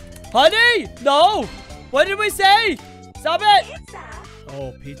 Honey! No! What did we say? Stop it! Pizza.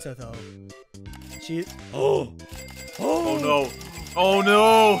 Oh, pizza though. She. Oh. Oh no. Oh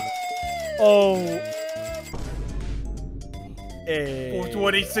no. Oh. Hey.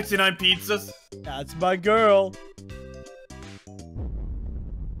 420, 69 pizzas. That's my girl.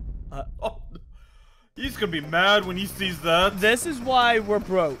 Oh, he's gonna be mad when he sees that. This is why we're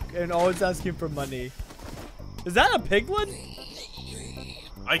broke and always asking for money. Is that a piglin?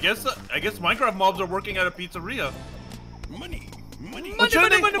 I guess Minecraft mobs are working at a pizzeria. Money.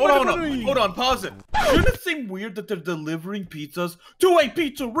 Hold on, pause it. Shouldn't it seem weird that they're delivering pizzas to a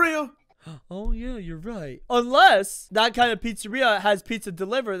pizzeria? Oh yeah, you're right. Unless that kind of pizzeria has pizza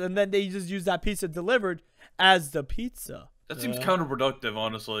delivered and then they just use that pizza delivered as the pizza. That seems counterproductive,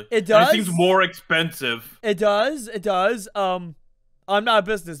 honestly. It does? And it seems more expensive. It does. It does. I'm not a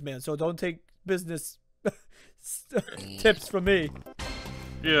businessman, so don't take business tips from me.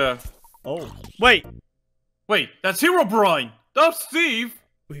 Yeah. Oh. Wait, that's Herobrine. That's Steve.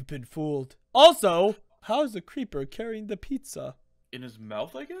 we've been fooled. Also, how is the creeper carrying the pizza? In his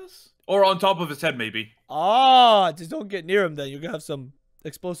mouth, I guess? Or on top of his head, maybe. Ah, just don't get near him then. You're gonna have some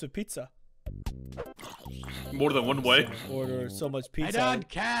explosive pizza. More than one way. Order so much pizza. I don't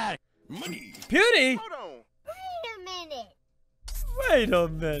care. Money. Beauty! Hold on. Wait a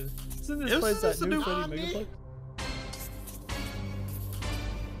minute. Isn't this place this that a new new Freddy Mommy? Megaplex?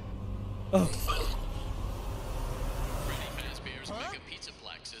 Oh. Freddy Fazbear's Mega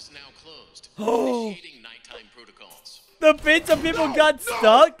Pizzaplex is now closed. Oh. Initiating nighttime protocols. The pizza people got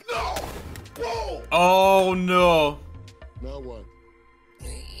stuck? No. Oh no. Now what?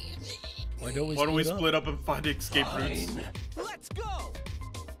 Why don't we split up and find escape routes? Let's go.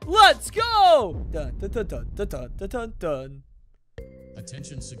 Let's go! Dun dun dun dun dun dun dun dun dun.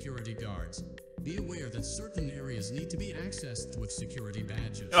 Attention security guards. Be aware that certain areas need to be accessed with security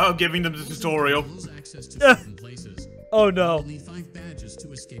badges. Oh, giving them the tutorial. Lose access to certain places. Oh no. You'll need 5 badges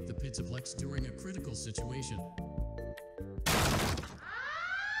to escape the Pizzaplex during a critical situation.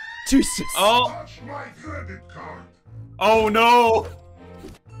 Jesus. Oh. Touch my credit card. Oh no.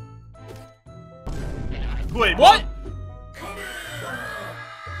 Wait, what?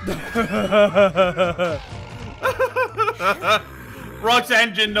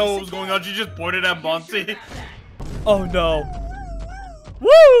 Roxanne didn't know what was going on. She just pointed at Monty. Oh no. Woo,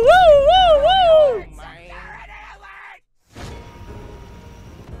 woo, woo, woo!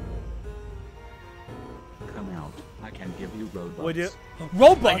 Come out. I can give you Robux. Would you?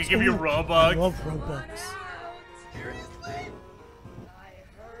 Robux. I can give you Robux. I love Robux.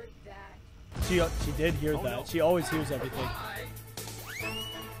 She did hear that. No. She always hears everything.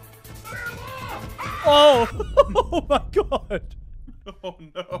 Oh! Oh my god! Oh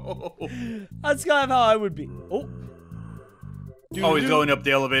no! That's kind of how I would be. Oh! Oh, he's going up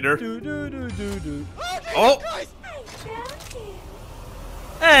the elevator. Oh!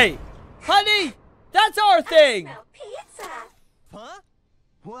 Hey! Honey! That's our thing! Huh?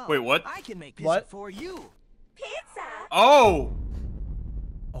 Well, wait, what? I can make pizza for you. Pizza? Oh!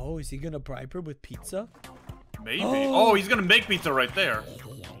 Oh, is he gonna bribe her with pizza? Maybe. Oh, he's gonna make pizza right there.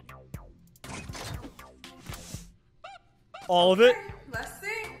 All of it? Let's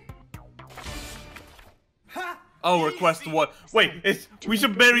see. Oh, request one. Wait, we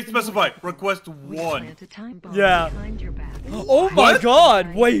should very specify. Request one. Yeah. Oh my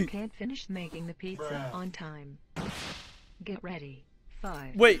god, wait. You can't finish making the pizza on time. Get ready.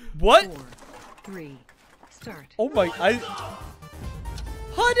 5. Wait, what? 4, 3, start. Oh my,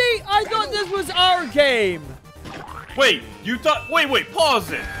 Honey, I thought this was our game. Wait, you thought, wait, pause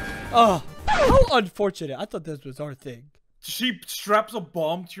it. How unfortunate. I thought this was our thing. She straps a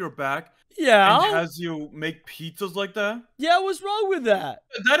bomb to your back. Yeah. And has you make pizzas like that? Yeah, what's wrong with that?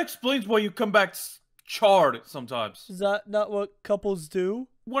 That explains why you come back charred sometimes. Is that not what couples do?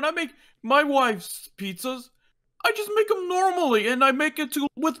 When I make my wife's pizzas, I just make them normally, and I make it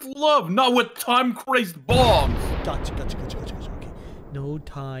with love, not with time-crazed bombs. Gotcha. Okay. No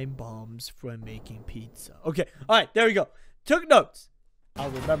time bombs for making pizza. Okay, all right, there we go. Took notes.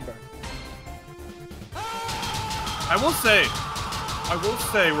 I'll remember. I will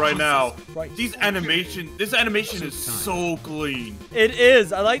say right now, this animation is so clean. It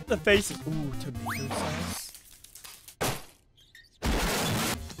is. I like the faces. Ooh, tomato sauce.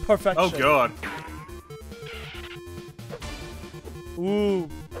 Perfection. Oh god. Ooh.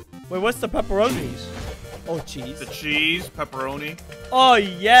 Wait, what's the pepperoni? Oh, cheese. The cheese, pepperoni. Oh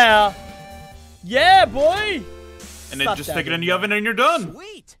yeah. Yeah, boy. And then just stick it in the oven and you're done.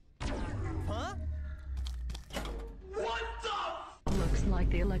 Sweet. Looks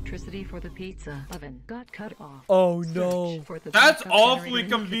like the electricity for the pizza oven got cut off. Oh no. That's awfully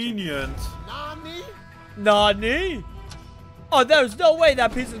convenient. Nani? Oh, there's no way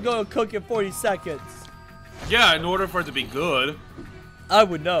that pizza's gonna cook in 40 seconds. Yeah, in order for it to be good. I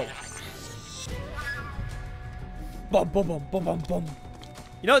would know. Bum, bum, bum, bum, bum, bum.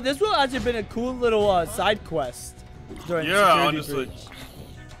 You know, this would have actually been a cool little side quest. Yeah, honestly. Breach.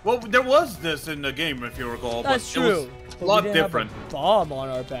 Well, there was this in the game, if you recall. That's but true. It was a lot different. Have a bomb on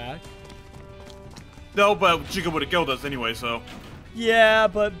our back. No, but Chica would have killed us anyway, so. Yeah,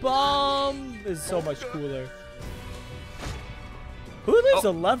 but bomb is so much cooler. Who leaves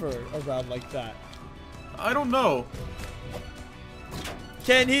a lever around like that? I don't know.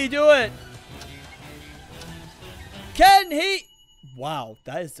 Can he do it? Can he? Wow,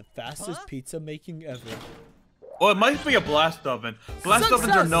 that is the fastest pizza making ever. Well, it might be a blast oven. Blast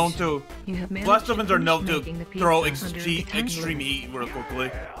ovens are known to throw extreme heat real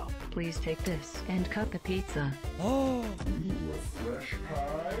quickly. Please take this and cut the pizza. Oh.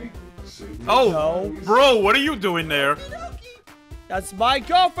 Oh, no. Bro, what are you doing there? That's my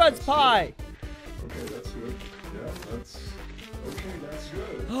girlfriend's pie. Okay, that's good. Yeah, that's okay. That's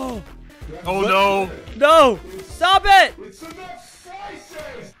good. Oh. Oh no! No! Stop it! It's enough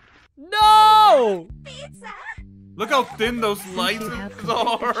slices! No! Pizza! Look how thin those slices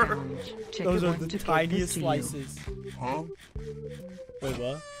are! Those are the tiniest slices. Huh? Wait,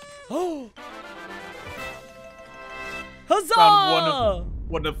 what? Oh! Huzzah! Found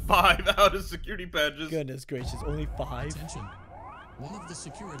one of 5 out of security badges. Goodness gracious, only 5? Attention. One of the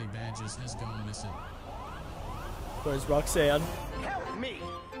security badges has gone missing. Where's Roxanne? Help me!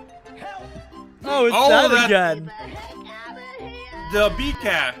 Help! Oh, it's that again. The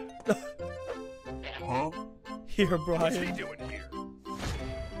B-cat. Huh? Here, Brian. What's he doing here?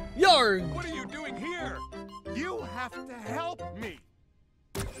 Yarn! What are you doing here? You have to help me.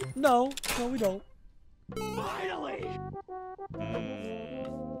 No, we don't. Finally!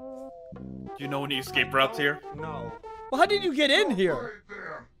 Do you know any escape routes here? No. Well, how did you get in here?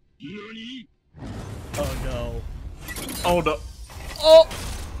 Oh no. Oh no. Oh!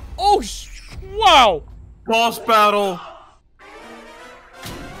 Oh! Wow! Boss battle! It's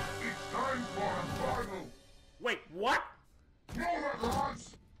time for a battle! Wait, what? No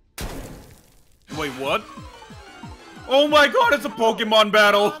records! Wait, what? Oh my god, it's a Pokemon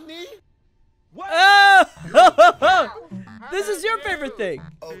battle! This is your favorite thing.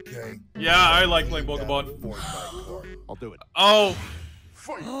 Okay. Yeah, I like playing Pokemon. I'll do it. Oh.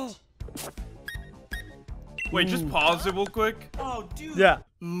 Wait, just pause it real quick. Oh, dude. Yeah.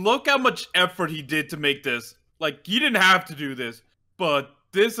 Look how much effort he did to make this. Like, he didn't have to do this, but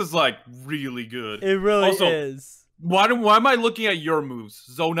this is like really good. It really also, is. Why am I looking at your moves?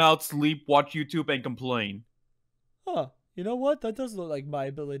 Zone out, sleep, watch YouTube, and complain. Huh. You know what? That does look like my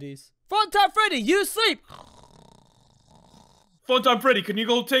abilities. Funtime Freddy, you sleep. Funtime Freddy, can you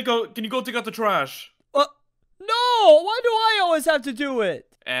go take out the trash? No! Why do I always have to do it?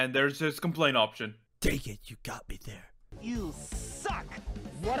 And there's his complain option. Dang it, you got me there. You suck.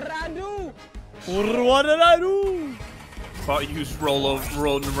 What did I do? What did I do? Thought you used roll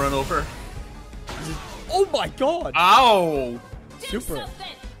and run over. Oh my god! Ow! Super.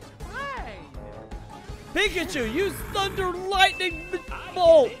 Pikachu, use Thunder Lightning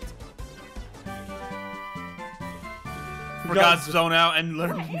Bolt! Forgot zone out and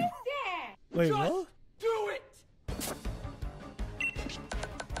learn. Wait, what? Do it.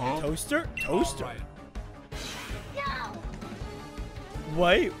 Toaster? Toaster? Right. No.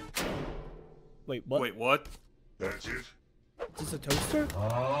 Wait. Wait, what? Wait, what? That's it. Is this a toaster?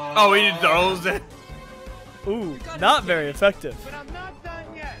 Oh, he throws it. Ooh, not very effective. But I'm not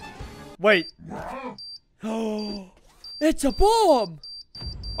done yet. Wait. Oh, it's a bomb!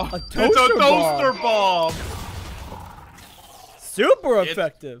 A toaster, it's a toaster bomb! Super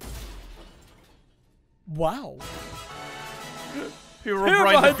effective. Wow.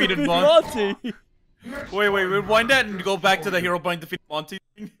 Herobrine defeated Monty. Wait, rewind that and go back to the Herobrine defeated Monty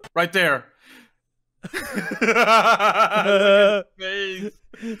thing. Right there.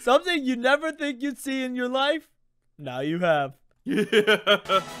 Something you never think you'd see in your life? Now you have.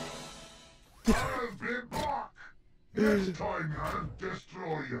 I'll be back. Next time I'll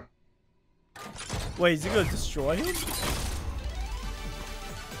destroy you. Wait, is he gonna destroy him?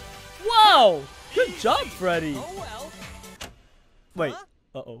 Wow! Good job, Freddy. Oh well. Wait.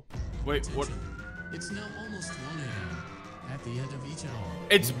 Uh-oh. Wait, what? It's now almost 1 a.m. At the end of each hour.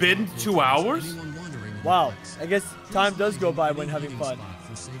 It's been 2 hours? Wow. I guess time does go by when having fun.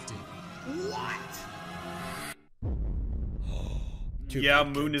 What? Yeah,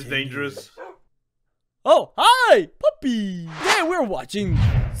 Moon is dangerous. Oh, hi, puppy. Today we're watching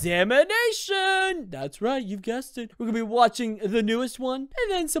Examination. That's right, you've guessed it. We're gonna be watching the newest one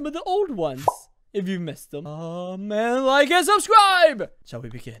and then some of the old ones. If you missed them, man, like and subscribe. Shall we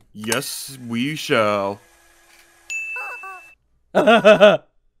begin? Yes, we shall. Are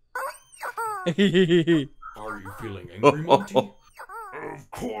you feeling angry, Monty? Of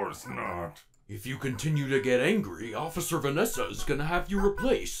course not. If you continue to get angry, Officer Vanessa is gonna have you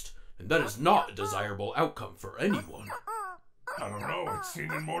replaced. And that is not a desirable outcome for anyone. I don't know, it's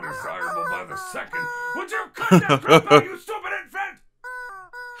seeming more desirable by the second. Would you cut that crap out, you stupid infant?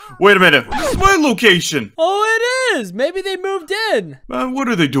 Wait a minute, this is my location! Oh, it is! Maybe they moved in. Man, what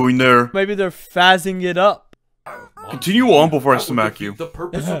are they doing there? Maybe they're fazzing it up. Continue on before I smack you. The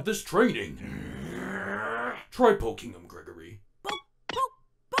purpose of this training. Try poking him, Gregory.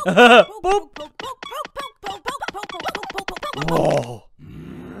 Whoa.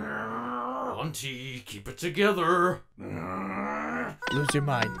 Monty, keep it together. Lose your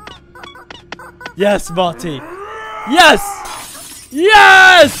mind. Yes, Monty. Yes!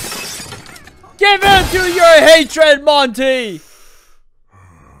 Yes! Give in to your hatred, Monty!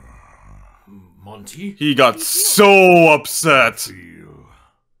 Monty? He got so upset. Feel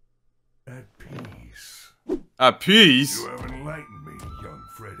at peace. At peace? You have enlightened me, young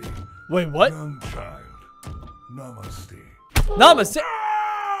Freddy. Wait, what? Young child. Namaste. Namaste.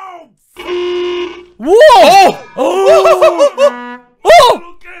 Oh! Whoa! Oh! Oh!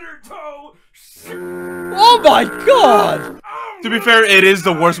 Look at her toe. Oh my god! To be fair, it is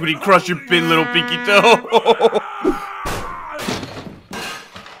the worst when you crush your big little pinky toe.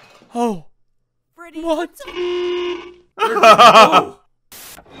 Oh. Freddy, What? Oh.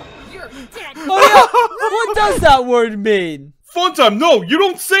 You're dead. Oh yeah, what does that word mean? Funtime, no, you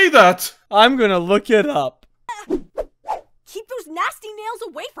don't say that! I'm gonna look it up. Keep those nasty nails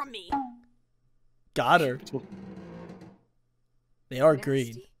away from me. Got her. They are Nasty?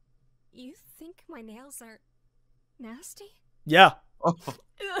 green. You think my nails are nasty? Yeah. Oh,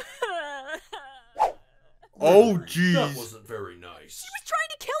 That jeez. wasn't very nice. She was trying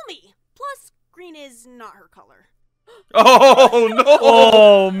to kill me. Plus, green is not her color. Oh, no!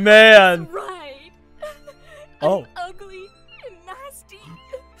 Oh man. Right. Oh. Ugly and nasty.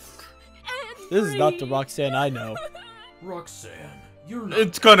 And This is not the green. Roxanne I know. Roxanne, you're not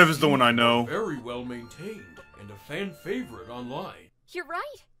It's kind of is the one I know. very well maintained, and a fan favorite online. You're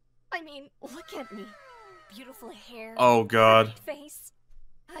right. I mean, look at me. Beautiful hair. Oh God. Perfect face.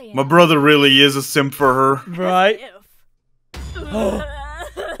 My brother really is a simp for her. Right? Oh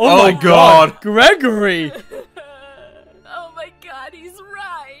my God. Gregory! Oh my God, he's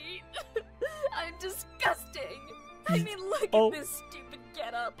right. I'm disgusting. I mean, look at this stupid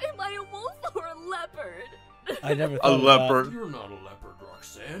getup. Am I a wolf or a leopard? I never thought A of leopard. that. You're not a leopard,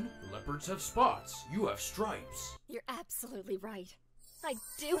 Roxanne. Leopards have spots. You have stripes. You're absolutely right. I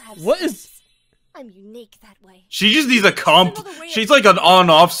do have What stripes. is- I'm unique that way. She just needs a comp. She's like an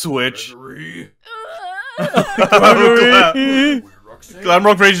on-off switch.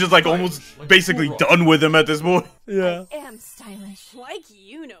 Glamrock Ray's just like almost basically done with him at this point. Yeah. I am stylish. Like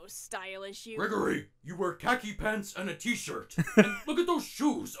you know stylish, you. Gregory, you wear khaki pants and a t-shirt. And look at those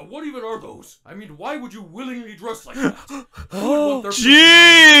shoes. What even are those? I mean, why would you willingly dress like that?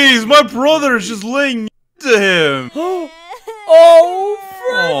 Jeez, my brother is just laying into him. Oh,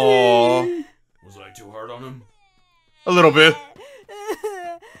 Freddy! Was I too hard on him? A little bit.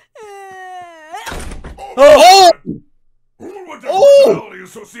 Oh! What the personality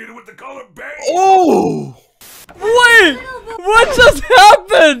associated with the color beige? Oh! Wait! What just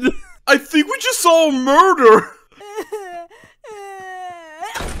happened? I think we just saw a murder.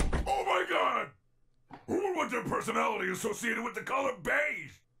 Oh my God! Who would want their personality associated with the color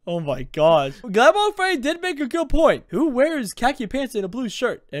beige? Oh my gosh. Glamrock Freddy did make a good point. Who wears khaki pants and a blue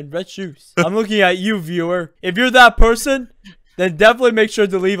shirt and red shoes? I'm looking at you, viewer. If you're that person, then definitely make sure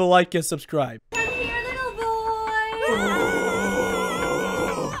to leave a like and subscribe. Come here, little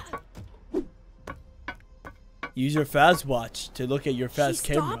boy. Use your Faz watch to look at your Faz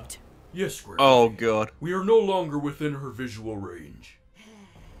camera. Yes, Gregory. Oh God. We are no longer within her visual range.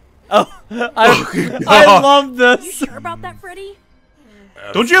 Oh, I love this. You sure about that, Freddy?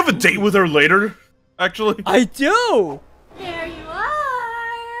 Don't you have a date with her later? Actually, I do. There you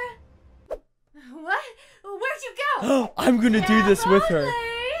are. What? Where'd you go? I'm gonna do this with her.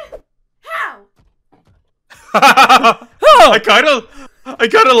 How? I kind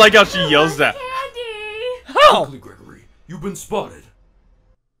of like how she yells that. How? Quickly, Gregory, you've been spotted.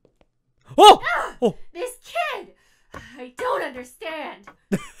 Oh! This kid. I don't understand.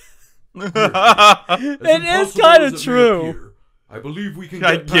 It is kind of true. I believe we can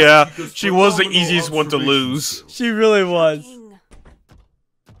get past Yeah, Chica's she was the phenomenal easiest one to observation lose. skills. She really was.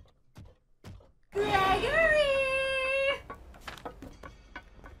 Gregory.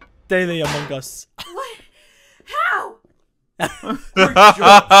 Daily Among Us. What? How? Great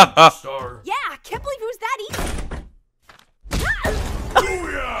job, Star. Yeah, I can't believe it was that easy.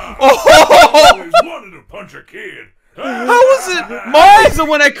 Booyah! Oh! Always wanted to punch a kid. How is it? Mine's the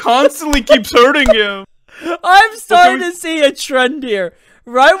one that constantly keeps hurting him. I'm starting to see a trend here.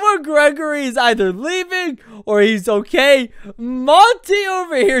 Right when Gregory is either leaving or he's okay, Monty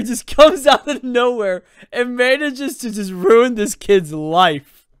over here just comes out of nowhere and manages to just ruin this kid's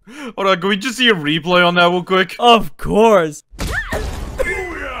life. Hold on, can we just see a replay on that real quick? Of course.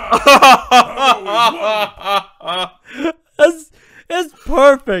 It's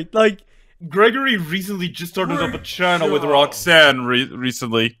perfect. Like, Gregory recently just started up a channel with Roxanne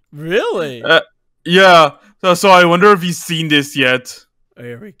recently. Really? Yeah. So I wonder if he's seen this yet.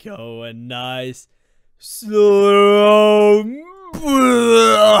 Here we go. A nice slow.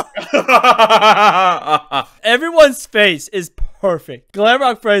 Everyone's face is perfect.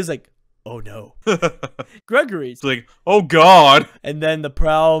 Glamrock Freddy's like, oh no. Gregory's like, oh God. And then the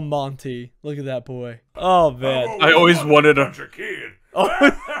proud Monty. Look at that boy. Oh man. I always wanted a kid. Oh.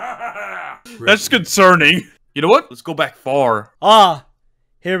 That's concerning. You know what? Let's go back far. Ah,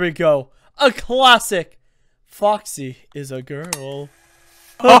 here we go. A classic. Foxy is a girl.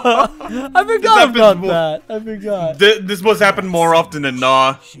 I forgot about that. I forgot. This must happen more often than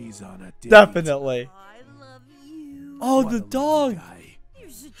not. She's on a date. Definitely. Oh, the dog.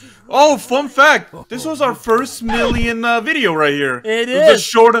 Oh, fun fact. This was our first million video right here. It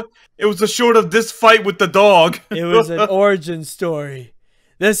was it was a short of this fight with the dog. It was an origin story.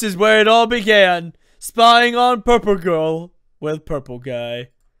 This is where it all began. Spying on Purple Girl with Purple Guy.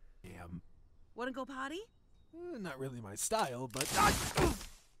 Wanna go potty? Not really my style, but...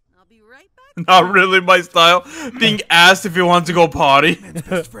 I'll be right back. Not really my style. Being asked if you want to go potty. Man's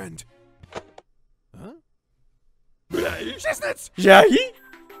best friend. Huh? Shiznits! Jackie?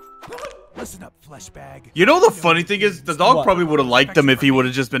 Listen up, flesh bag. You know the funny thing is, the dog probably would have liked him if he would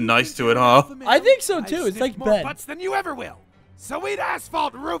have just been nice to it, huh? I think so too. It's like more Ben. butts than you ever will. So eat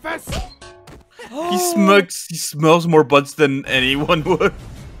asphalt, Rufus. He smells more butts than anyone would.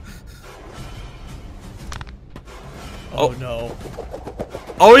 Oh no.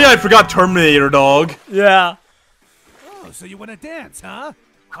 Oh yeah, I forgot Terminator dog. Yeah. Oh, so you want to dance, huh?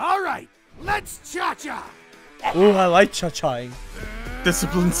 All right, let's cha-cha. Ooh, I like cha-chaing.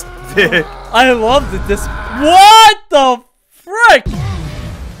 Discipline's dick. I love the What the frick?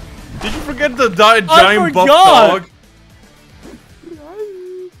 Did you forget the giant buff dog?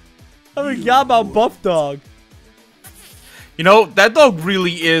 I forgot about Buff Dog. You know, that dog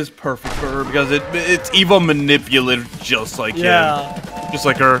really is perfect for her because it's evil manipulative just like him. Just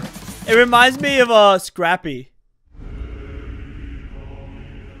like her. It reminds me of Scrappy.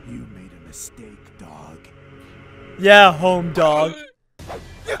 You made a mistake, dog. Yeah, home dog.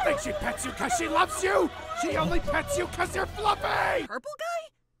 You think she pets you because she loves you? She only pets you because you're fluffy! Purple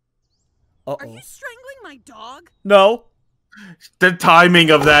guy? Are you strangling my dog? No. The timing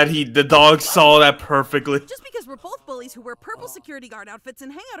of that, the dog saw that perfectly. Just because we're both bullies who wear purple security guard outfits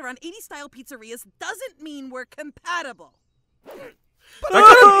and hang out around 80s style pizzerias doesn't mean we're compatible. That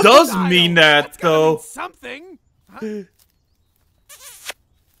kind of does mean that, though. Something.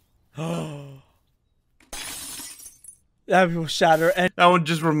 That will shatter. And that one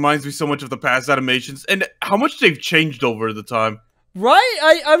just reminds me so much of the past animations and how much they've changed over the time.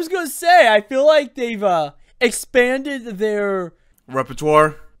 Right? I was gonna say, I feel like they've expanded their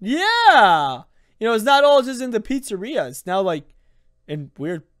repertoire. Yeah. You know, it's not all just in the pizzeria. It's now like in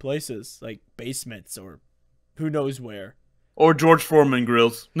weird places, like basements or who knows where. Or George Foreman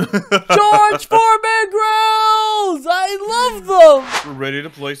grills. George Foreman grills! I love them! We're ready to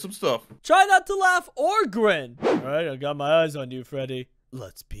play some stuff. Try not to laugh or grin. Alright, I got my eyes on you, Freddy.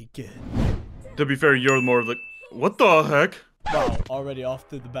 Let's begin. To be fair, you're more like, what the heck? Wow, already off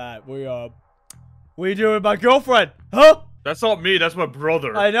to the bat. What are you doing with my girlfriend? Huh? That's not me, that's my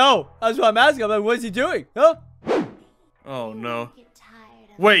brother. I know. That's what I'm asking. I'm like, what is he doing? Huh? Oh, no.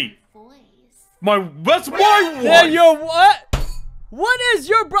 Wait. That's my wife! Yeah, you're what? What is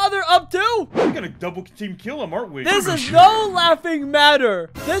your brother up to? We're gonna double team kill him, aren't we? This is no laughing matter.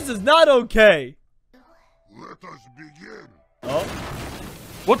 This is not okay. Let us begin. Oh.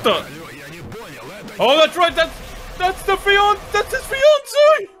 What the? Oh, that's right. That's the fiance. That's his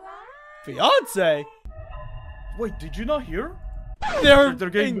fiance. Fiance? Wait, did you not hear? They're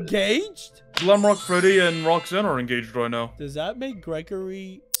engaged? Glamrock Freddy and Roxanne are engaged right now. Does that make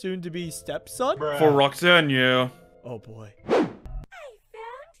Gregory soon to be stepson? For Roxanne, yeah. Oh boy.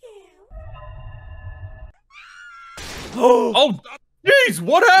 Oh, jeez,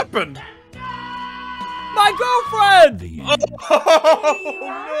 what happened? My girlfriend!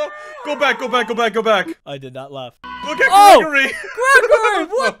 Oh, no. Go back. I did not laugh. Look at Gregory! Gregory,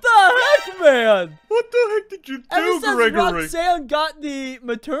 what the heck, man? What the heck did you do, Ever since Gregory? Roxanne got the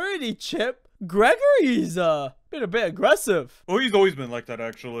maternity chip, Gregory's been a bit aggressive. Oh, he's always been like that,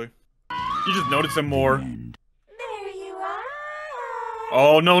 actually. You just notice him more. There you are.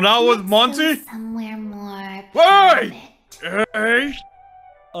 Oh, no, not with Monty? Somewhere more. Hey! Hey!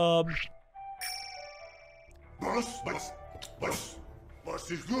 Bus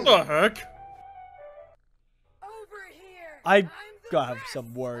is What good. the heck? Over here. I gotta have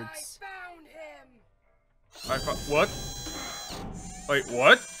some words. What? Wait,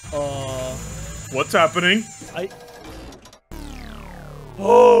 what? What's happening?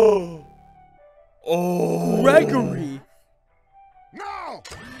 Oh! Gregory! No!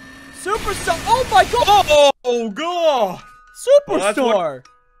 Superstar! Oh my god! Oh god! Superstar!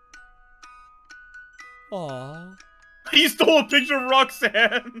 Aww. He stole a picture of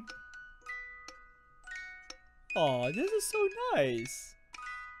Roxanne! Aw, this is so nice.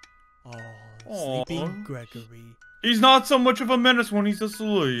 Oh, sleeping Gregory. He's not so much of a menace when he's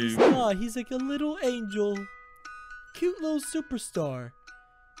asleep. He's like a little angel. Cute little superstar.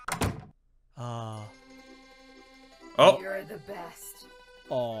 Oh. You're the best.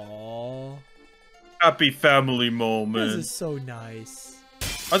 Aww. Happy family moment. This is so nice.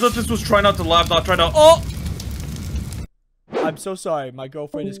 I thought this was try not to laugh, not try to— Oh! I'm so sorry. My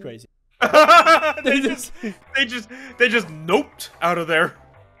girlfriend is crazy. they just noped out of there.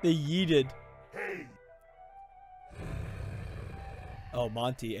 They yeeted. Oh,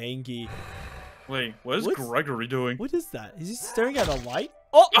 Monty, Angie. Wait, what is Gregory doing? What is that? Is he staring at a light?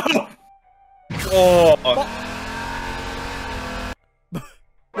 Oh! Oh!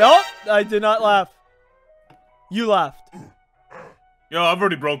 No, I did not laugh. You laughed. Yo, I've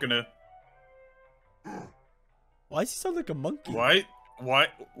already broken it. Why does he sound like a monkey? Why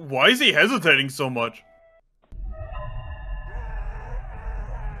is he hesitating so much?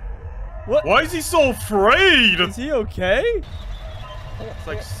 What? Why is he so afraid? Is he okay? It's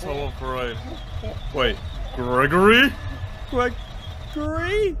like so afraid. Wait, Gregory?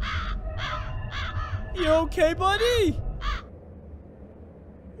 Gregory? You okay, buddy?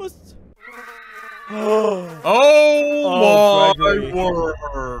 Oh my Gregory.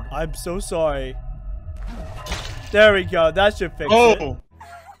 word. I'm so sorry. There we go. That should fix it.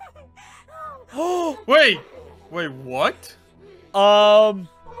 Wait, what?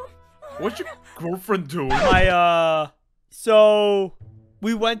 What's your girlfriend doing? So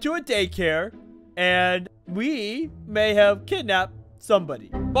we went to a daycare and we may have kidnapped somebody.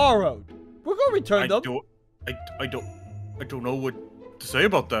 Borrowed. We're gonna return them. I don't know what to say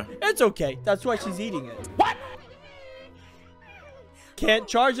about that. It's okay. That's why she's eating it. What? Can't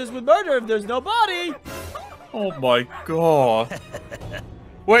charge us with murder if there's no body. Oh my god.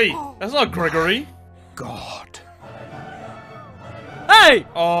 Wait, that's not Gregory. God. Hey!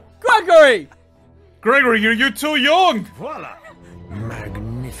 Gregory! Gregory, you're too young. Voila.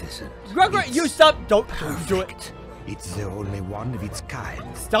 Magnificent. Gregory, you stop. Don't do it. It's the only one of its kind.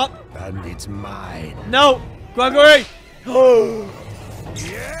 Stop. And it's mine. No! Gregory!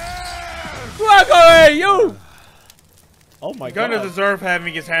 Gregory, you! Oh my god. Kind of deserve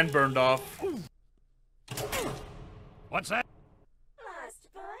having his hand burned off. What's that?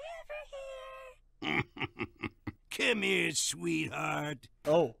 Lost boy over here. Come here, sweetheart.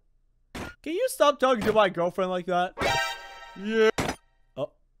 Oh. Can you stop talking to my girlfriend like that? Yeah.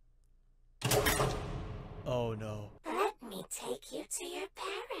 Oh. Oh no. Let me take you to your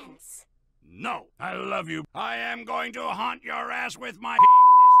parents. No, I love you. I am going to haunt your ass with my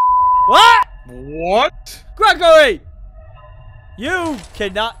What? What? Gregory! You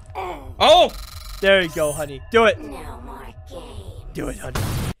cannot. Oh! There you go, honey. Do it. No more games. Do it, honey.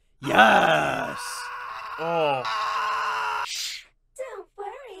 Yes. Oh. Don't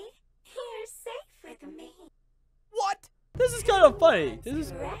worry. You're safe with me. What? This is kind of funny. This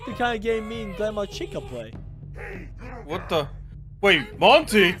is the kind of game me and Grandma Chica play. What the? Wait,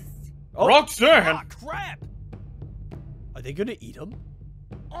 Monty? Oh. Roxanne? crap! Are they gonna eat him?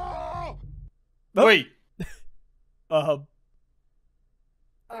 Oh! Wait. Are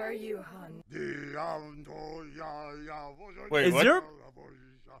you hungry? Wait, is what? your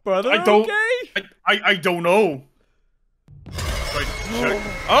brother I don't. okay? I don't know. Wait, check.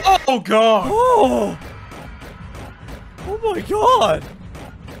 Oh god. Oh. Oh my god.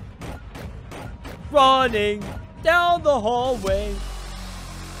 Running down the hallway.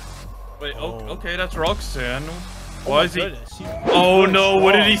 Wait. Okay, that's Roxanne. Oh Why my is he? goodness, Oh no!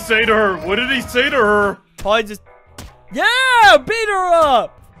 What did he say to her? What did he say to her? Probably just. Yeah, beat her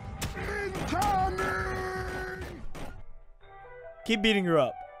up. Keep beating her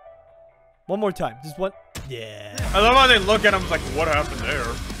up. One more time. Just one. Yeah. I love how they look at him like, what happened there?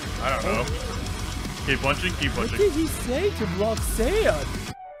 I don't know. Keep punching, keep What punching. did he say to Roxanne?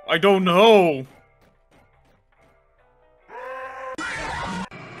 I don't know.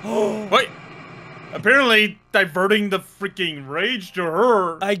 Wait. Apparently, diverting the freaking rage to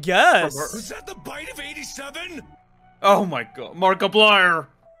her. I guess. Was that the bite of 87? Oh my god. Markiplier.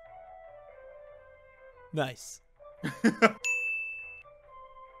 Nice.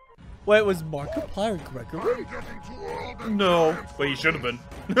 Wait, was Markiplier Gregory? No. But he should have been.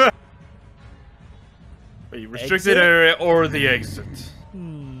 Wait, restricted Exit? area or the exit?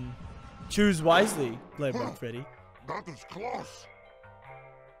 Choose wisely, Playboy Freddy. That is close.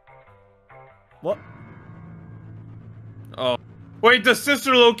 What? Oh. Wait, the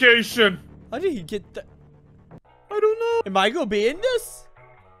sister location. How did he get that? I don't know. Am I gonna be in this?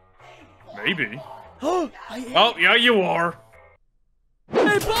 Maybe. Oh, yeah, you are.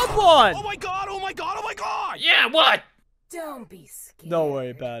 Hey, Bonbon! Oh my god, oh my god, oh my god! Yeah, what? Don't be scared. Don't worry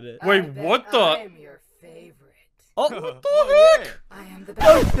about it. Wait, what the? I'm your favorite. Oh, what the heck? I am the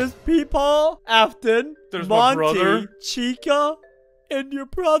Oh, best. there's Peepaw, Afton, There's my Monty, brother. Chica, and your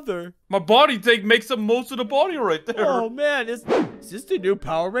brother. My body take makes up most of the body right there. Oh man, is this the new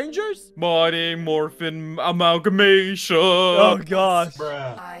Power Rangers? Body morphin amalgamation. Oh gosh.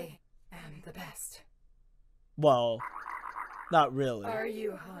 I am the best. Well, not really. Are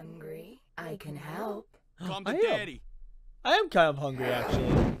you hungry? I can help. Come to I am. daddy. I am kind of hungry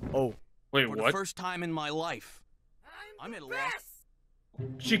actually. Oh. Wait, For the what? first time in my life, I'm at a loss.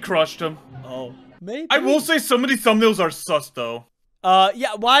 She crushed him. Oh. Maybe. I will say some of these thumbnails are sus though.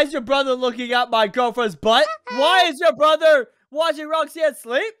 Yeah, why is your brother looking at my girlfriend's butt? Why is your brother watching Roxanne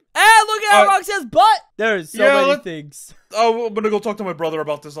sleep? And look at Roxanne's butt! There's so many things. Oh, I'm gonna go talk to my brother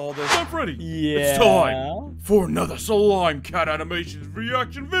about this all day. I'm Freddy. Yeah. It's time for another Slime Cat Animations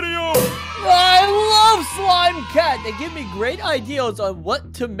reaction video. I love Slime Cat. They give me great ideas on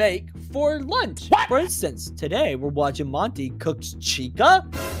what to make for lunch. For instance, today we're watching Monty cooks Chica.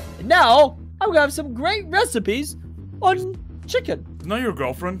 And now I'm gonna have some great recipes on chicken. Isn't that your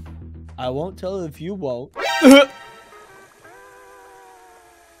girlfriend? I won't tell if you won't.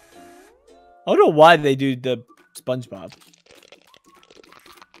 I don't know why they do the SpongeBob.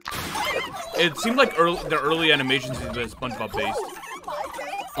 It seemed like the early animations is SpongeBob based.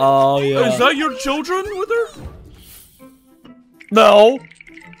 Oh yeah. Is that your children with her? No.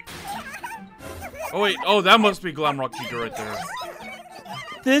 Oh wait, oh that must be Glamrock Chica right there.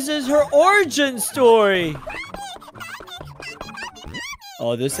 This is her origin story.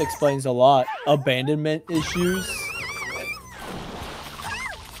 Oh, this explains a lot. Abandonment issues.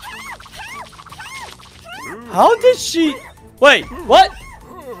 How did she... Wait, what?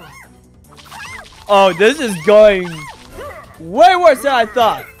 Oh, this is going way worse than I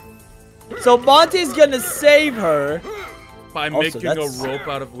thought. So Monty's gonna save her. By making a rope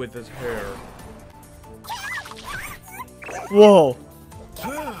out of with his hair. Whoa.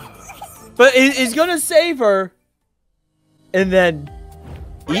 But he's gonna save her. And then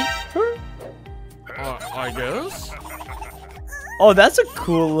eat her? I guess. Oh, that's a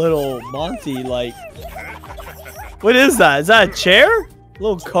cool little Monty, like... What is that? Is that a chair? A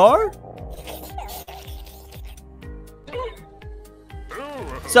little car?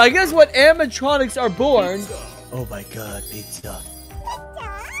 So I guess when animatronics are born... Oh my god, pizza.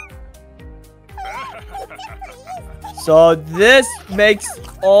 So this makes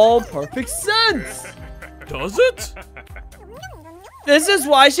all perfect sense. Does it? This is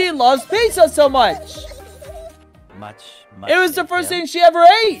why she loves pizza so much. It was the first thing she ever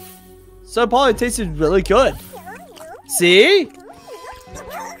ate. So it probably tasted really good. See?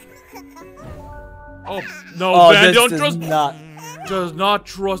 Oh, no, Vanny, don't trust... Not. Does not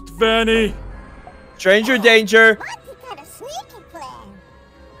trust Vanny. Stranger danger.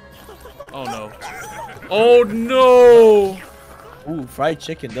 Oh, no. Oh, no. Ooh, fried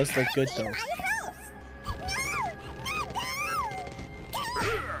chicken does look good, though.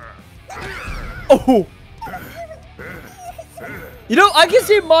 Oh! You know, I can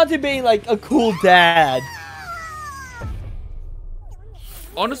see Monty being like a cool dad.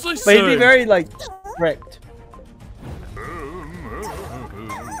 Honestly, but he'd be very like strict.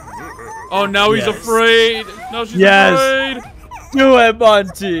 Oh, now he's afraid. Now she's afraid. Do it,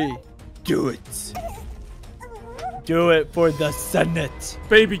 Monty. Do it. Do it for the Senate.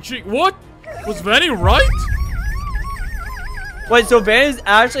 Baby cheek. What? Was Vanny right? Wait, so Vanny's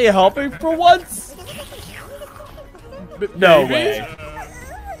actually helping for once? No way.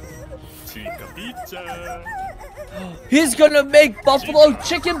 Chica pizza. He's gonna make buffalo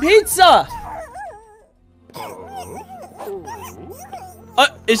chicken pizza.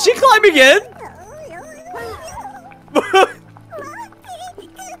 Is she climbing in?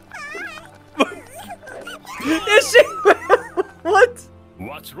 Is she? What?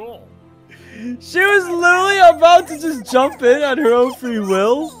 What's wrong? She was literally about to just jump in on her own free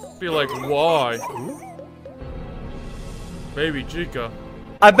will. Be like, why? Baby Chica.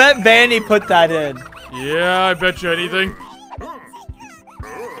 I bet Vanny put that in. Yeah, I bet you anything.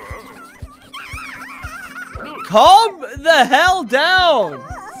 Calm the hell down.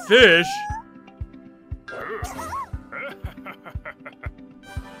 Fish?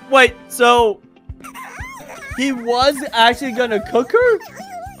 Wait, so he was actually gonna cook her?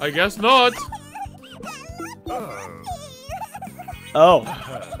 I guess not. Oh.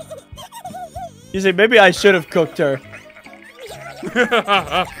 You say maybe I should have cooked her.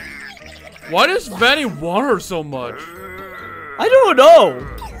 Why does Vanny want her so much? I don't know.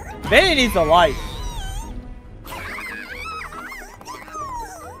 Vanny needs a life.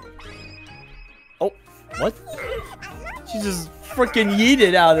 Oh, what? She just freaking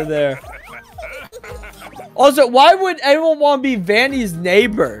yeeted out of there. Also, why would anyone want to be Vanny's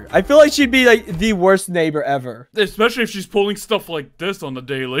neighbor? I feel like she'd be like the worst neighbor ever. Especially if she's pulling stuff like this on the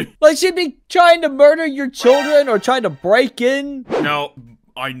daily. Like she'd be trying to murder your children or trying to break in. Now,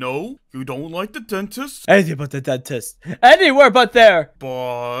 I know you don't like the dentist. Anything but the dentist. Anywhere but there.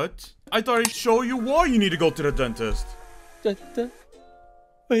 But I thought I'd show you why you need to go to the dentist. Wait,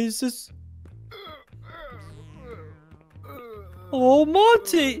 is this? Oh,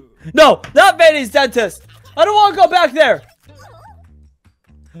 Monty. No, not Vanny's dentist. I don't want to go back there.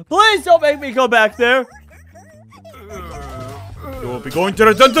 Please don't make me go back there. You will be going to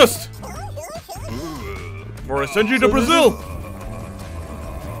the dentist. Or I send you to Brazil.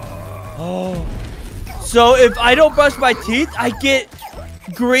 Oh. So if I don't brush my teeth, I get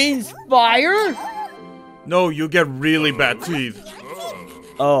green fire? No, you get really bad teeth.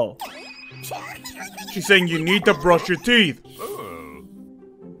 Oh. She's saying you need to brush your teeth.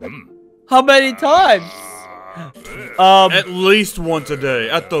 How many times? At least once a day.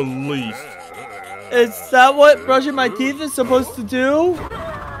 At the least. Is that what brushing my teeth is supposed to do?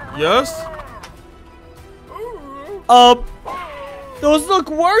 Yes? Those look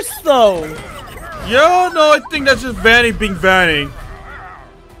worse though. Yeah, no, I think that's just Vanny being Vanny.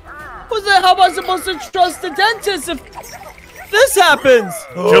 What's that? How am I supposed to trust the dentist if this happens?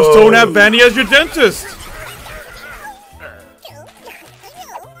 Just don't have Vanny as your dentist.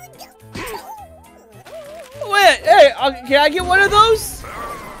 Wait, hey, can I get one of those?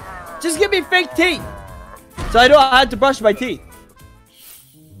 Just give me fake teeth, so I don't have to brush my teeth.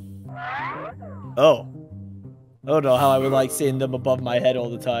 Oh. I don't know how I would like seeing them above my head all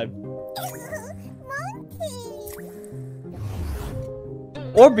the time.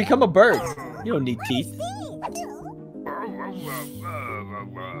 Or become a bird. You don't need teeth.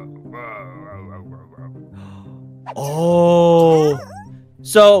 Oh.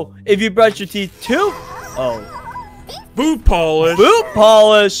 So, if you brush your teeth too? Oh. Boot polish. Boot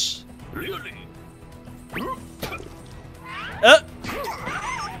polish.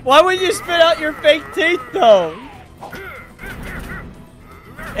 Why would you spit out your fake teeth though?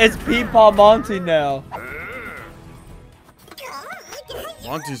 It's Peepaw Monty now.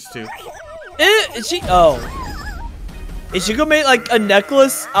 Monty's too. Is she? Oh. Is she gonna make like a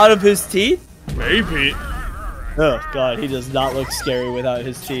necklace out of his teeth? Maybe. Oh god, he does not look scary without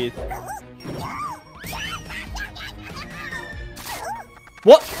his teeth.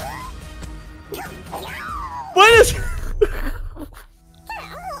 What? What is?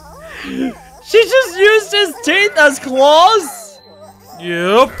 She just used his teeth as claws?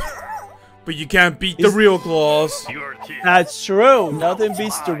 Yep. But you can't beat the real claws. That's true. Nothing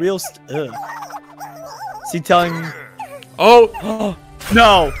beats the real Is he telling me? Oh.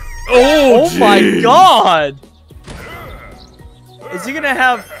 No. Oh, my god. Is he gonna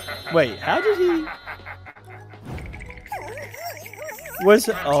have... Wait, how did he... Where's...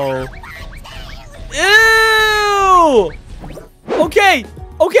 Oh. Ew! Okay.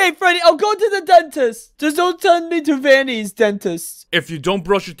 Okay, Freddy, I'll go to the dentist. Just don't send me to Vanny's dentist. If you don't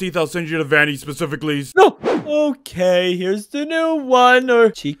brush your teeth, I'll send you to Vanny specifically. No. Okay, here's the new one.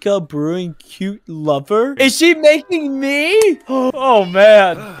 Or Chica Brewing Cute Lover. Is she making me? Oh,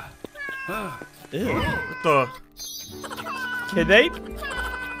 man. Ew. What the? Can they?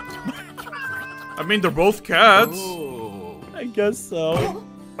 I mean, they're both cats. I guess so.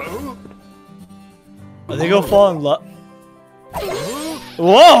 Are they gonna fall in love?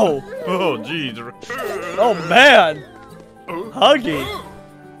 Whoa! Oh, jeez. Oh, man. Huggy.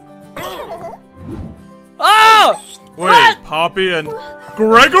 Ah! Wait, what? Poppy and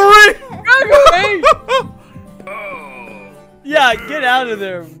Gregory? Gregory! Yeah, get out of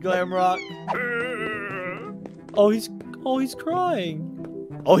there, Glamrock. Oh, he's crying.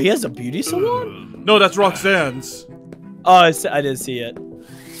 Oh, he has a beauty salon? No, that's Roxanne's. Oh, I didn't see it.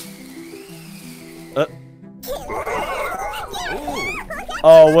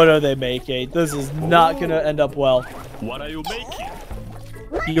 Oh, what are they making? This is not gonna end up well. What are you making?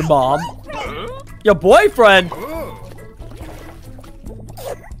 Your mom. Your boyfriend.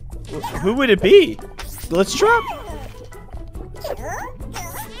 Who would it be? Let's try.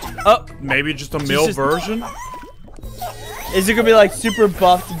 Oh, maybe just a male version? Is it gonna be like super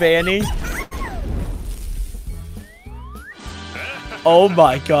buffed Vanny? Oh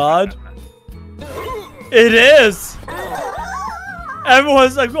my god. It is!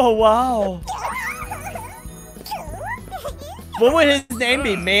 Everyone's like, oh wow. What would his name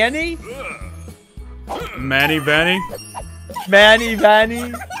be? Manny? Manny Vanny? Manny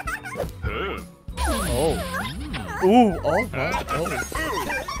Vanny? Oh. Ooh, oh my,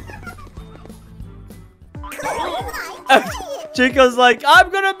 oh. Chica's like, I'm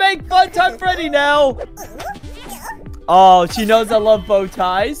gonna make Funtime Freddy now! Oh, she knows I love bow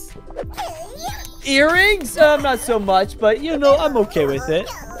ties. Earrings? Not so much, but you know, I'm okay with it.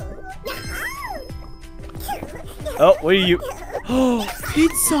 Oh, what are you? Oh,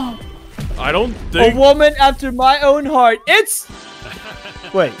 pizza! I don't think... A woman after my own heart. It's...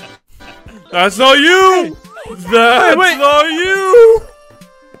 Wait. That's not you! Hey. That's wait. not you!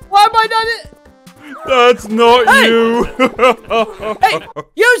 Why am I not it? That's not you! Hey,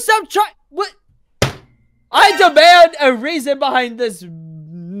 you stop trying... What? I demand a reason behind this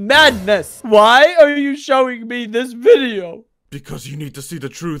madness. Why are you showing me this video? Because you need to see the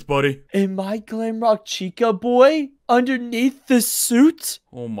truth, buddy. Am I Glamrock Chica boy underneath this suit?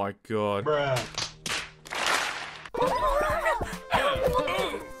 Oh my god.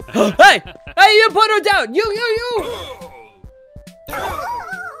 Hey! Hey, you put her down! You!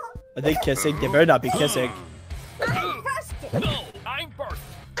 Are they kissing? They better not be kissing. No, I'm first.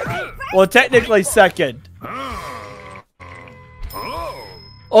 Well, technically second.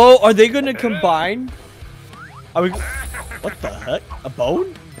 Oh, are they gonna combine? Are we... What the heck? A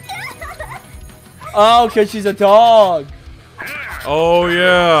bone? Oh, because she's a dog. Oh,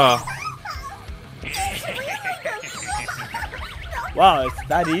 yeah. Wow, it's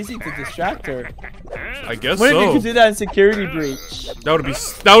that easy to distract her. I guess What if you so. could do that in Security Breach?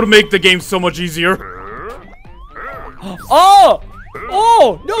 That would make the game so much easier. Oh!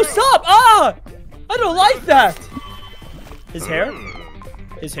 Oh! No, stop! Ah! I don't like that! His hair?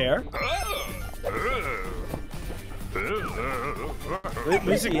 His hair? What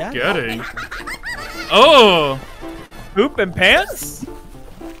is he getting? Oh! Poop and pants?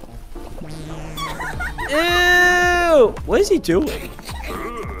 Ew! What is he doing?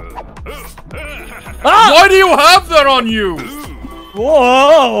 Ah! Why do you have that on you?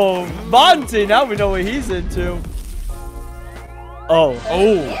 Whoa! Monty, now we know what he's into. Oh.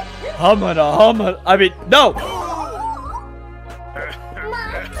 Oh. Humana. I mean, no!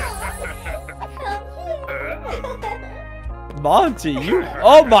 Monty, you...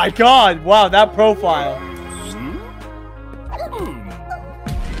 Oh my god! Wow, that profile.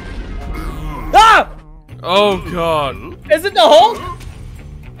 Ah! Oh god. Is it the Hulk?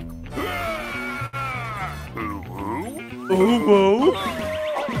 Ooh.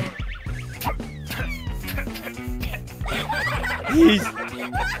 He's...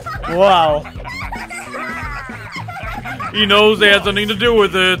 Wow. He knows they had something to do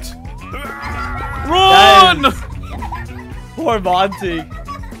with it. Run! Poor Monty.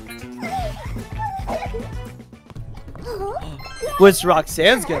 What's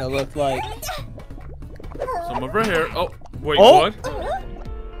Roxanne's gonna look like? Some of her hair. Oh, wait, Oh.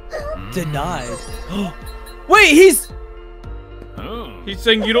 what? Denied. Wait, he's... He's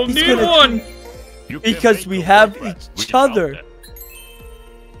saying you don't He's need gonna- one. Because we have each other.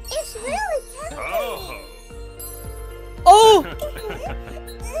 It's really Oh!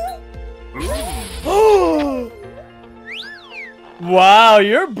 Oh! Wow,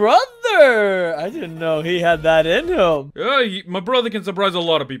 your brother! I didn't know he had that in him. Yeah, my brother can surprise a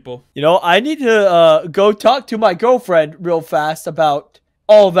lot of people. You know, I need to go talk to my girlfriend real fast about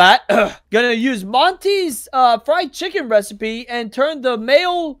all that. Gonna use Monty's fried chicken recipe and turn the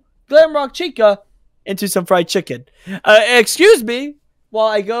male Glamrock Chica into some fried chicken. Excuse me while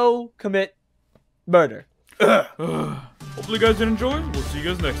I go commit murder. Hopefully you guys did enjoy. We'll see you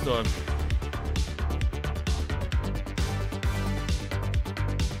guys next time.